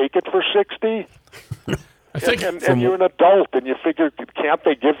 not take it for 60? I think And you're an adult, and you figure, can't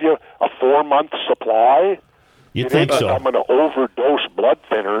they give you a 4-month supply? You It think ain't so? like I'm going to overdose blood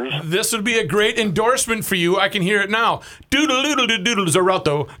thinners. this would be a great endorsement for you. I can hear it now. Doodle doodle doodle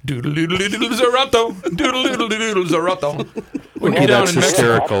Xarelto. Doodle doodle doodle Xarelto. Doodle doodle doodle Xarelto. When you're down That's in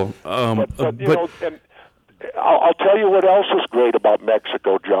Mexico. hysterical. But you know, and I'll tell you what else is great about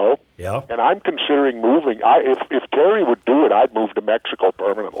Mexico, Joe. Yeah. And I'm considering moving. If Terry would do it, I'd move to Mexico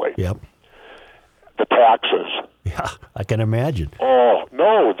permanently. Yep. The taxes. Yeah. I can imagine. Oh,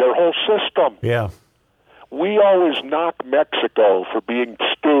 no, their whole system. Yeah. We always knock Mexico for being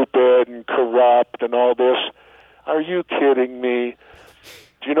stupid and corrupt and all this. Are you kidding me?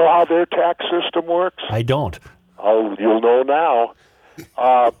 Do you know how their tax system works? I don't. Oh, you'll know now.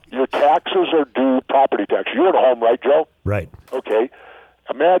 Your taxes are due, property tax. You own a home, right, Joe? Right. Okay.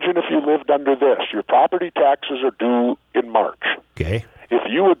 Imagine if you lived under this. Your property taxes are due in March. Okay. If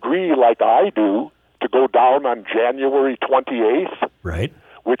you agree, like I do, to go down on January 28th, Right.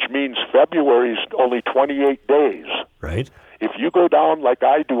 which means February's only 28 days. Right. If you go down like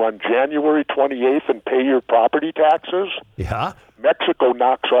I do on January 28th and pay your property taxes, Yeah. Mexico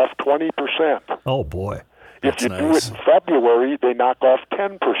knocks off 20%. Oh boy. If That's you do nice. it in February, they knock off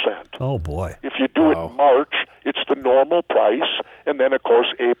 10%. Oh boy. If you do it in March, it's the normal price, and then, of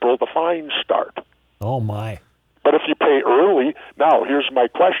course, April, the fines start. Oh my. But if you pay early, now, here's my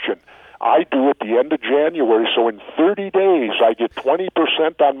question. I do it the end of January, so in 30 days, I get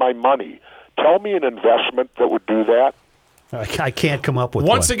 20% on my money. Tell me an investment that would do that. I can't come up with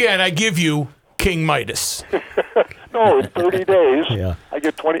Once one. again, I give you King Midas. No, in 30 days, Yeah. I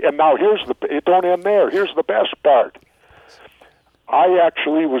get 20. And now it don't end there. Here's the best part. I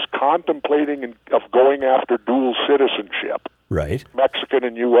actually was contemplating of going after dual citizenship, Right. Mexican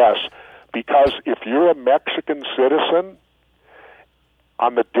and U.S., because if you're a Mexican citizen,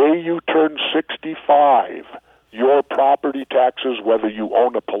 on the day you turn 65, your property taxes, whether you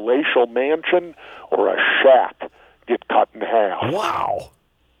own a palatial mansion or a shack, get cut in half. Wow.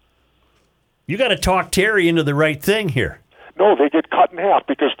 You got to talk Terry into the right thing here. No, they get cut in half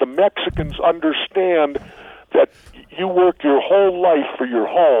because the Mexicans understand that you work your whole life for your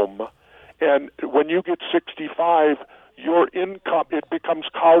home, and when you get 65, your income, it becomes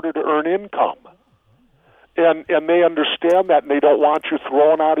harder to earn income. And they understand that, and they don't want you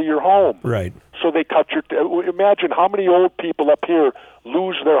thrown out of your home. Right. So they cut your. Imagine how many old people up here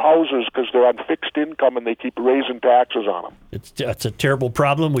lose their houses because they're on fixed income and they keep raising taxes on them. It's a terrible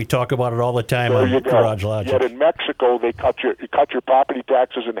problem. We talk about it all the time There on you go. Garage Logic. Yet in Mexico, they cut your property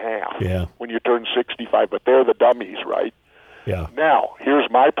taxes in half. Yeah. When you turn 65, but they're the dummies, right? Yeah. Now, here's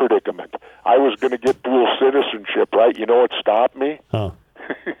my predicament. I was going to get dual citizenship, right? You know what stopped me? Huh.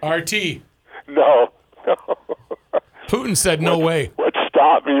 RT. No. Putin said no way. What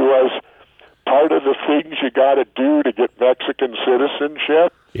stopped me was part of the things you got to do to get Mexican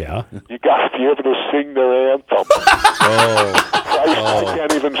citizenship. Yeah. You got to be able to sing their anthem. Christ, I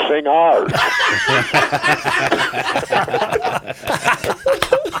can't even sing ours.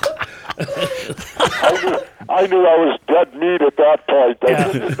 knew I was dead meat at that point.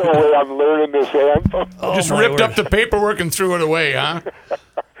 There's no way I'm learning this anthem. Just my ripped word. up the paperwork and threw it away, huh?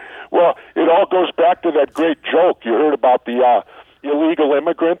 Well, it all goes back to that great joke you heard about the illegal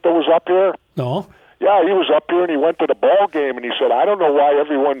immigrant that was up here. No. Yeah, he was up here and he went to the ball game and he said, I don't know why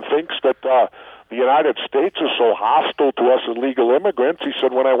everyone thinks that the United States is so hostile to us illegal immigrants. He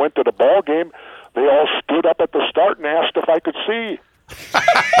said, when I went to the ball game, they all stood up at the start and asked if I could see.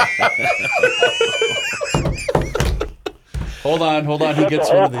 Hold on. He Said gets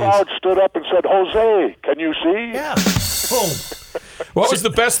the one whole of these. crowd stood up and said, Jose, can you see? Yeah. Boom. What was the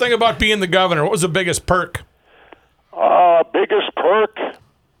best thing about being the governor? What was the biggest perk? Biggest perk,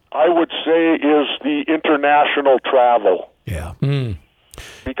 I would say, is the international travel. Yeah.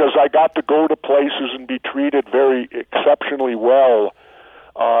 Because I got to go to places and be treated very exceptionally well.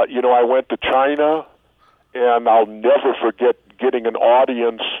 I went to China, and I'll never forget getting an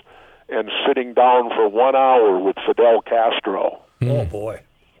audience and sitting down for 1 hour with Fidel Castro. Oh, boy.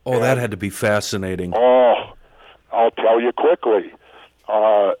 Oh, that had to be fascinating. Oh, I'll tell you quickly.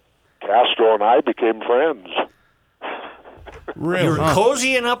 Castro and I became friends. Really? You're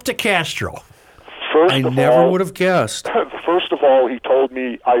cozying up to Castro. First I of never all, would have guessed. First of all, he told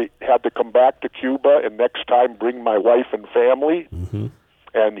me I had to come back to Cuba and next time bring my wife and family,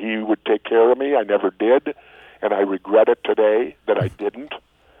 and he would take care of me. I never did, and I regret it today that I didn't.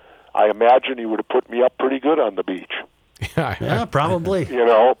 I imagine he would have put me up pretty good on the beach, Yeah, probably.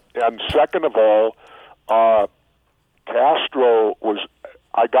 And second of all, Castro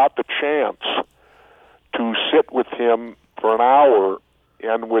I got the chance to sit with him for an hour,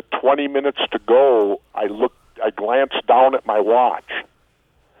 and with 20 minutes to go, I glanced down at my watch,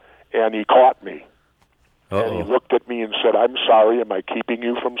 and he caught me. And he looked at me and said, I'm sorry, am I keeping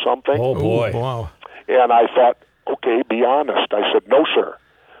you from something? Oh, boy. Wow. And I thought, okay, be honest. I said, no, sir.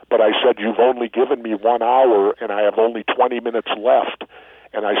 But I said, you've only given me 1 hour, and I have only 20 minutes left.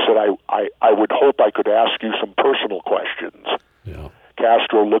 And I said, I would hope I could ask you some personal questions. Yeah.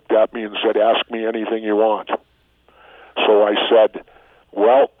 Castro looked at me and said, ask me anything you want. So I said,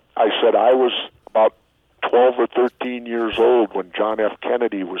 I was about 12 or 13 years old when John F.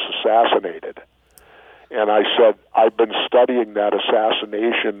 Kennedy was assassinated. And I said, I've been studying that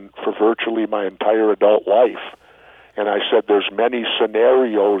assassination for virtually my entire adult life. And I said, there's many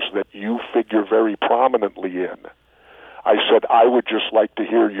scenarios that you figure very prominently in. I said, I would just like to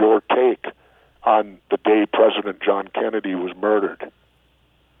hear your take on the day President John Kennedy was murdered.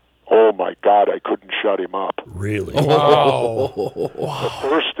 Oh, my God, I couldn't shut him up. Really? Wow. The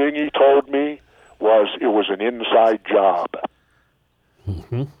first thing he told me was it was an inside job.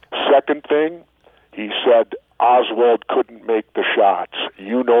 Second thing, he said Oswald couldn't make the shots.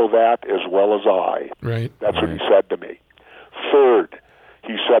 You know that as well as I. Right. That's what he said to me. Third,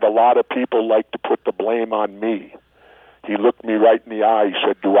 he said a lot of people like to put the blame on me. He looked me right in the eye. He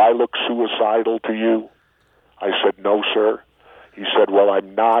said, do I look suicidal to you? I said, no, sir. He said, well,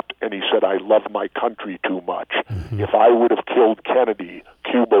 I'm not. And he said, I love my country too much. If I would have killed Kennedy,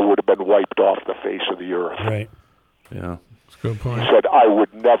 Cuba would have been wiped off the face of the earth. Right. Yeah. Good He point. said, I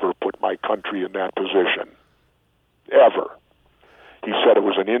would never put my country in that position. Ever. He said it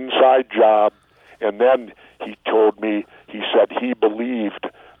was an inside job. And then he told me, he said he believed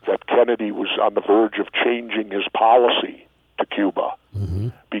that Kennedy was on the verge of changing his policy to Cuba.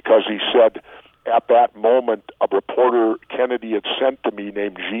 Because he said, at that moment, a reporter Kennedy had sent to me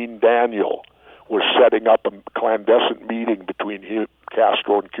named Jean Daniel was setting up a clandestine meeting between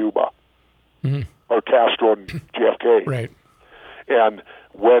Castro and Cuba. Or Castro and JFK. Right. And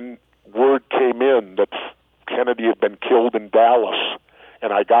when word came in that Kennedy had been killed in Dallas,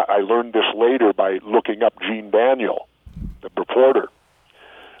 and I learned this later by looking up Jean Daniel, the reporter.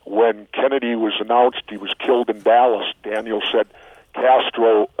 When Kennedy was announced he was killed in Dallas, Daniel said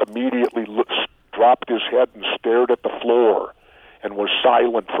Castro immediately dropped his head and stared at the floor and was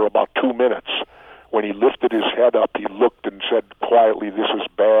silent for about 2 minutes. When he lifted his head up, he looked and said quietly, this is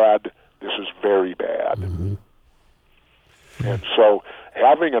bad, this is very bad. And so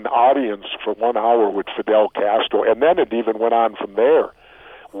having an audience for 1 hour with Fidel Castro, and then it even went on from there.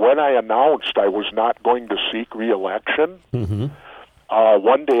 When I announced I was not going to seek re-election,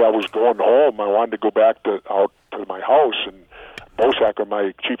 one day I was going home. I wanted to go back out to my house, and Bosacker,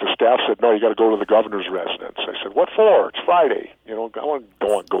 my chief of staff, said, no, you got to go to the governor's residence. I said, what for? It's Friday. I don't want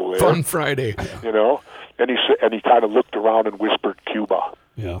to go there. Fun Friday. And he said, and he kind of looked around and whispered, Cuba.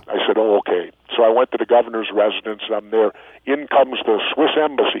 Yeah. I said, oh, okay. So I went to the governor's residence, and I'm there. In comes the Swiss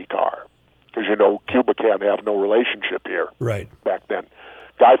embassy car, because, Cuba can't have no relationship here. Right. Back then.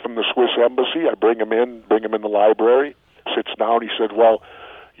 Guy from the Swiss embassy, I bring him in the library, sits down. He said, well,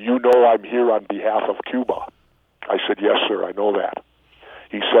 I'm here on behalf of Cuba. I said, yes, sir, I know that.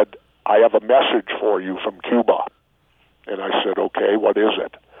 He said, I have a message for you from Cuba. And I said, okay, what is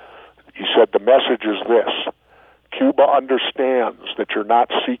it? He said, the message is this. Cuba understands that you're not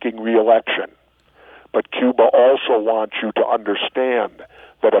seeking re-election, but Cuba also wants you to understand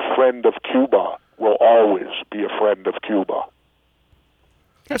that a friend of Cuba will always be a friend of Cuba.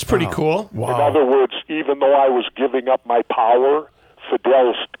 That's pretty cool. In other words, even though I was giving up my power,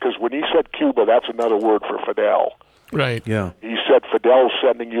 Fidel, because when he said Cuba, that's another word for Fidel. Right. Yeah. He said, Fidel's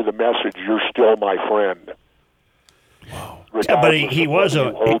sending you the message, you're still my friend. Wow. Yeah, but he was you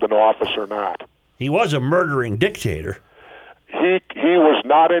hold an office or not. He was a murdering dictator. He was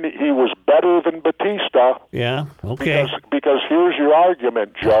not any. He was better than Batista. Yeah. Okay. Because here's your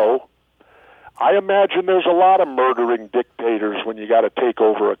argument, Joe. I imagine there's a lot of murdering dictators when you got to take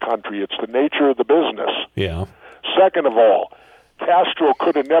over a country. It's the nature of the business. Yeah. Second of all, Castro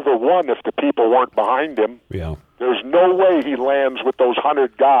could have never won if the people weren't behind him. Yeah. There's no way he lands with those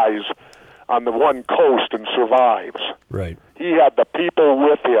 100 guys on the one coast and survives. Right. He had the people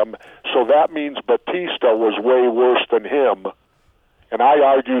with him, so that means Batista was way worse than him. And I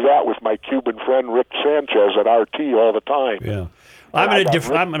argue that with my Cuban friend Rick Sanchez at RT all the time. Yeah. I'm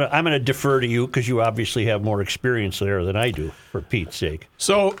going to defer to you because you obviously have more experience there than I do, for Pete's sake.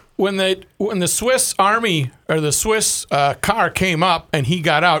 So when the Swiss Army or the Swiss car came up and he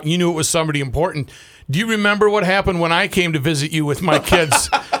got out, you knew it was somebody important. Do you remember what happened when I came to visit you with my kids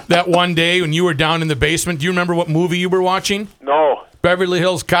that one day when you were down in the basement? Do you remember what movie you were watching? No. Beverly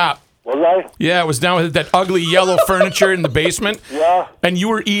Hills Cop. Was I? Yeah, it was down with that ugly yellow furniture in the basement. Yeah. And you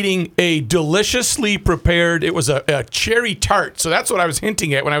were eating a deliciously prepared, it was a cherry tart. So that's what I was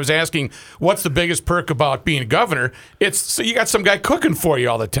hinting at when I was asking, what's the biggest perk about being governor? It's so you got some guy cooking for you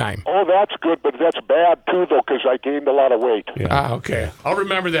all the time. Oh, that's good, but that's bad, too, though, because I gained a lot of weight. Yeah. Ah, okay. I'll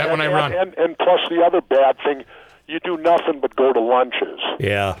remember that when I run. And plus the other bad thing, you do nothing but go to lunches.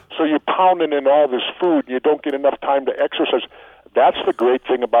 Yeah. So you're pounding in all this food, and you don't get enough time to exercise. That's the great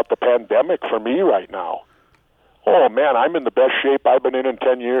thing about the pandemic for me right now. Oh, man, I'm in the best shape I've been in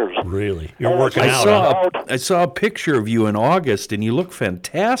 10 years. Really? You're Oh, working I out, saw- huh? I saw a picture of you in August, and you look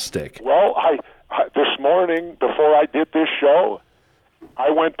fantastic. Well, I this morning, before I did this show, I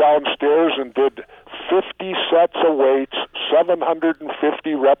went downstairs and did 50 sets of weights,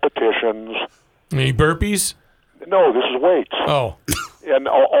 750 repetitions. Any burpees? No, this is weights. Oh. And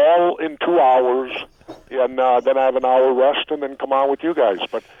all in 2 hours. And then I have an hour rest and then come on with you guys.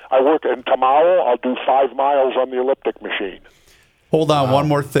 But I work, and tomorrow I'll do 5 miles on the elliptic machine. Hold on, one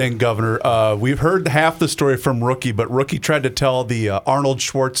more thing, Governor. We've heard half the story from Rookie, but Rookie tried to tell the Arnold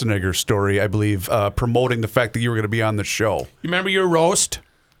Schwarzenegger story, I believe, promoting the fact that you were going to be on the show. You remember your roast?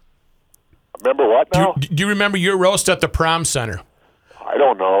 Remember what now? Do you remember your roast at the prom center? I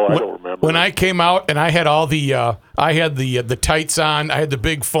don't know. I don't remember. When I came out and I had all the, I had the tights on, I had the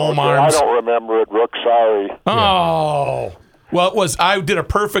big foam Okay, arms. I don't remember it, Rook. Sorry. Oh. Well, it was. I did a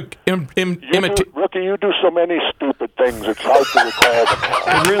perfect imitation. Rookie, you do so many stupid things, it's hard to recall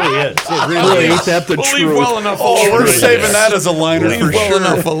them. It really is. It really Ain't is. that the We'll truth? leave well enough Oh, alone. we're saving that as a liner for Leave well sure.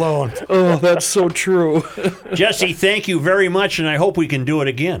 enough alone. Oh, that's so true. Jesse, thank you very much, and I hope we can do it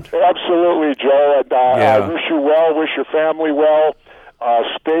again. Absolutely, Joe. And Yeah. I wish you well, wish your family well.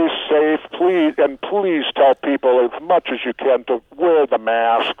 Stay safe, please, and please tell people as much as you can to wear the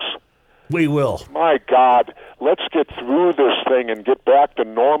masks. We will. My God, let's get through this thing and get back to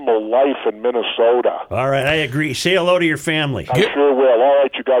normal life in Minnesota. All right, I agree. Say hello to your family. I sure will. All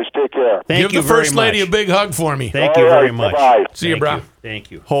right, you guys, take care. Thank Give you the first very lady much. a big hug for me. Thank All you very right, much. bye-bye. See you, Thank bro.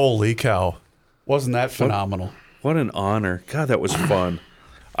 Thank you. Holy cow. Wasn't that phenomenal? What an honor. God, that was fun.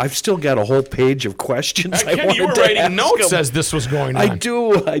 I've still got a whole page of questions I Kenny, wanted you were to writing ask notes him. as this was going on. I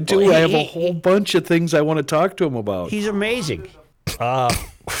do. I have a whole bunch of things I want to talk to him about. He's amazing.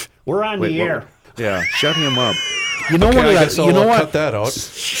 We're on Wait, the what- air. Yeah, shut him up. You know Okay, what? I guess you I'll know what? cut that out.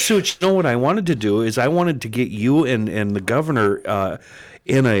 Such, you know what I wanted to do is I wanted to get you and the governor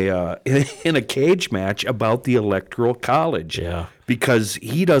in a cage match about the Electoral College. Yeah. Because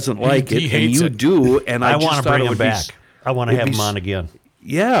he doesn't like he it, and hates you it. do, and I I just want to thought bring it him would back. I want to have it'd be him s- on again.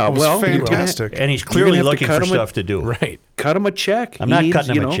 Yeah, was well, fantastic. And he's You're clearly gonna have to looking cut for him a- stuff to do. Right. cut him a check. I'm He not needs,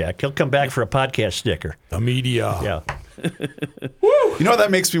 cutting him you a know, check. He'll come back for a podcast sticker. The media. Yeah. You know what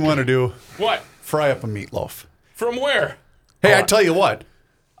that makes me want to do? What? Fry up a meatloaf. From where? Hey, I tell you what.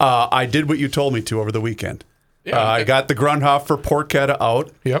 I did what you told me to over the weekend. Yeah. I got the Grundhofer porchetta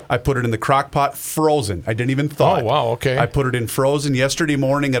out. Yep. I put it in the crock pot frozen. I didn't even thaw it. Oh, wow, okay. I put it in frozen yesterday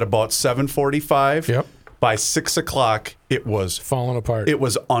morning at about 7:45. Yep. By 6 o'clock, it was Falling apart. It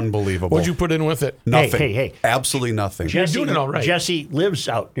was unbelievable. What'd you put in with it? Nothing. Hey. Absolutely nothing. Jesse, doing it all right. Jesse lives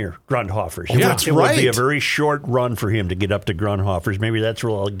out near Grundhofer's. Oh, that's it would be a right. very short run for him to get up to Grundhofer's. Maybe that's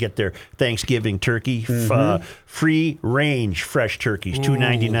where I'll get their Thanksgiving turkey. Free range fresh turkeys,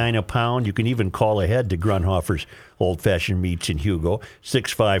 $2.99 a pound. You can even call ahead to Grundhofer's Old Fashioned Meats in Hugo,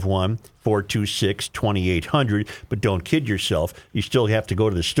 651-426-2800. But don't kid yourself. You still have to go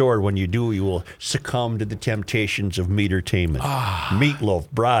to the store. When you do, you will succumb to the temptations of meatertainment.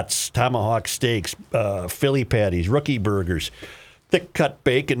 Meatloaf, brats, tomahawk steaks, Philly patties, rookie burgers, thick cut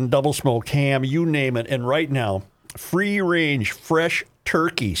bacon, double smoked ham, you name it. And right now, free range fresh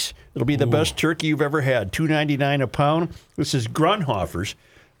turkeys. It'll be the best turkey you've ever had. $2.99 a pound. This is Grundhofer's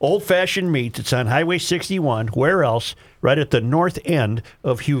Old Fashioned Meats. It's on Highway 61. Where else? Right at the north end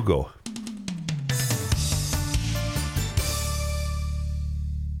of Hugo.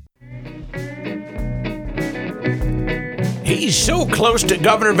 He's so close to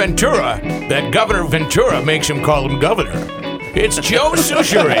Governor Ventura that Governor Ventura makes him call him Governor. It's Joe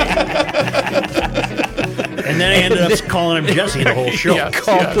Soucheray. And then I ended up calling him Jesse the whole show. Yes,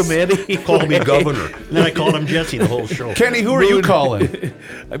 Called yes. him Eddie. He called me Governor. And then I called him Jesse the whole show. Kenny, who are you calling?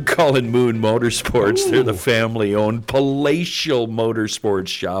 I'm calling Moon Motorsports. They're the family-owned palatial motorsports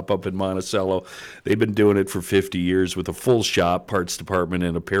shop up in Monticello. They've been doing it for 50 years with a full shop, parts department,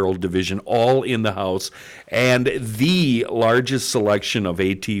 and apparel division all in the house, and the largest selection of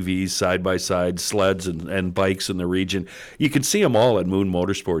ATVs, side-by-side, sleds, and bikes in the region. You can see them all at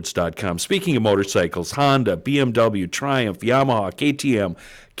moonmotorsports.com. Speaking of motorcycles, Honda, BMW, Triumph, Yamaha, KTM,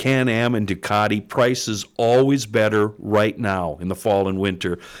 Can-Am, and Ducati. Prices always better right now in the fall and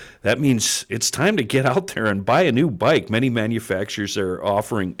winter. That means it's time to get out there and buy a new bike. Many manufacturers are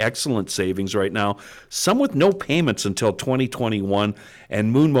offering excellent savings right now, some with no payments until 2021,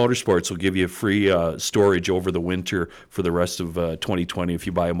 and Moon Motorsports will give you free storage over the winter for the rest of 2020 if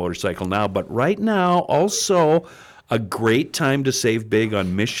you buy a motorcycle now. But right now, also a great time to save big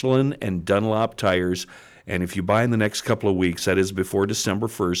on Michelin and Dunlop tires. And if you buy in the next couple of weeks, that is before December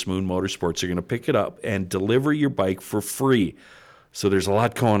 1st, Moon Motorsports are going to pick it up and deliver your bike for free. So there's a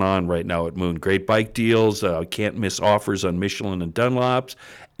lot going on right now at Moon. Great bike deals, can't miss offers on Michelin and Dunlops,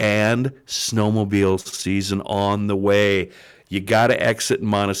 and snowmobile season on the way. You got to exit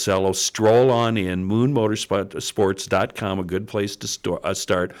Monticello. Stroll on in. MoonMotorsports.com, a good place to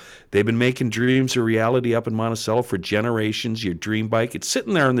start. They've been making dreams a reality up in Monticello for generations. Your dream bike, it's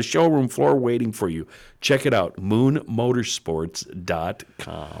sitting there on the showroom floor waiting for you. Check it out,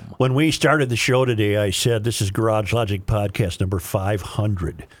 MoonMotorsports.com. When we started the show today, I said this is Garage Logic podcast number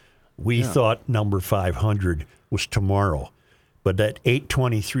 500. We thought number 500 was tomorrow. But at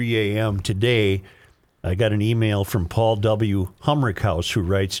 8:23 a.m. today, I got an email from Paul W. Humrickhouse, who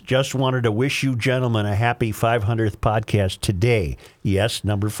writes, just wanted to wish you gentlemen a happy 500th podcast today. Yes,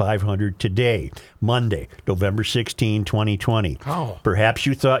 number 500 today, Monday, November 16, 2020. Oh. Perhaps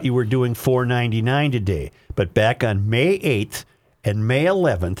you thought you were doing 499 today, but back on May 8th and May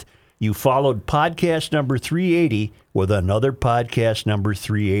 11th, you followed podcast number 380 with another podcast number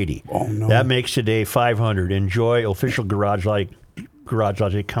 380. Oh, no. That makes today 500. Enjoy official Garage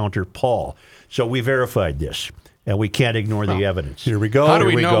Logic counter, Paul. So we verified this, and we can't ignore the evidence. Here we go. How do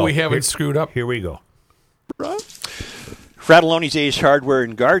Here we know go. we haven't screwed up? Here we go. Fratelloni's Ace Hardware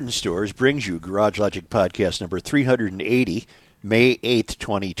and Garden Stores brings you Garage Logic podcast number 380, May 8th,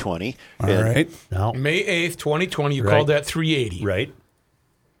 2020. All right. Now, May 8th, 2020, you Right. called that 380. right.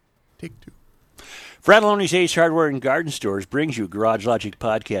 Take two. Fratelloni's Ace Hardware and Garden Stores brings you Garage Logic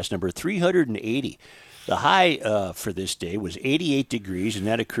podcast number 380. The high for this day was 88 degrees, and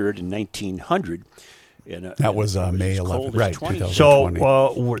that occurred in 1900. And, That was it May as 11th, cold as right, 20. 2020.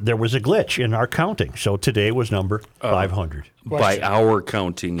 So there was a glitch in our counting. So today was number 500. By our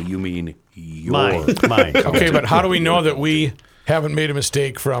counting, you mean your. Mine. Okay, but how do we know that we haven't made a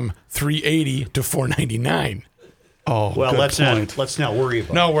mistake from 380 to 499? Oh, Well, good let's point. not worry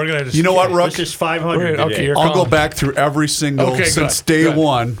about it. No, we're going to just... You know what, Rook? This is 500 Okay, today. you're I'll go calling. back through every single Okay, since good, day good.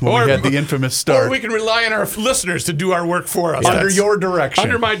 one when Or- we had the infamous start. Or we can rely on our listeners to do our work for us. Under That's- your direction.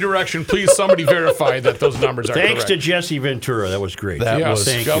 Under my direction, please somebody verify that those numbers are Thanks to correct. Jesse Ventura. That was great. That Yes, was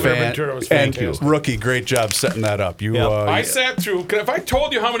thank you. Governor Ventura was fantastic. And Rookie, great job setting that up. You, Yeah. I sat through, if I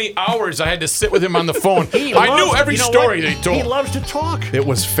told you how many hours I had to sit with him on the phone, He I knew loves- every you know story what? that he told. He loves to talk. it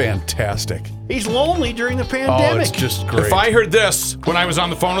was fantastic. He's lonely during the Oh, pandemic. it's just great. If I heard this when I was on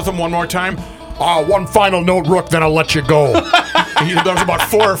the phone with him one more time, one final note, Rook, then I'll let you go. There was about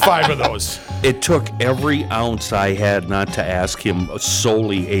 4 or 5 of those. It took every ounce I had not to ask him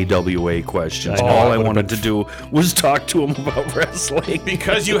solely AWA questions. I know, All it I would've wanted to do was talk to him about wrestling.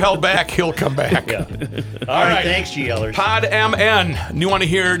 Because you held back, he'll come back. Yeah. All right, right. thanks, GLers. PodMN. You want to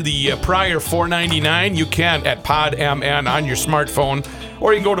hear the prior $4.99? You can at PodMN on your smartphone,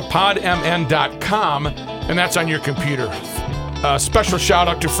 or you can go to podmn.com, and that's on your computer. Special shout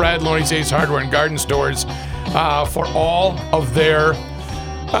out to Fred, Lonnie's Ace Hardware and Garden Stores for all of their,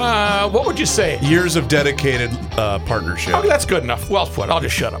 what would you say? Years of dedicated partnership. Oh, that's good enough. Well put. I'll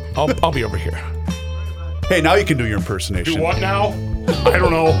just shut up. I'll be over here. Hey, now you can do your impersonation. Do what now? I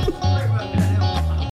don't know.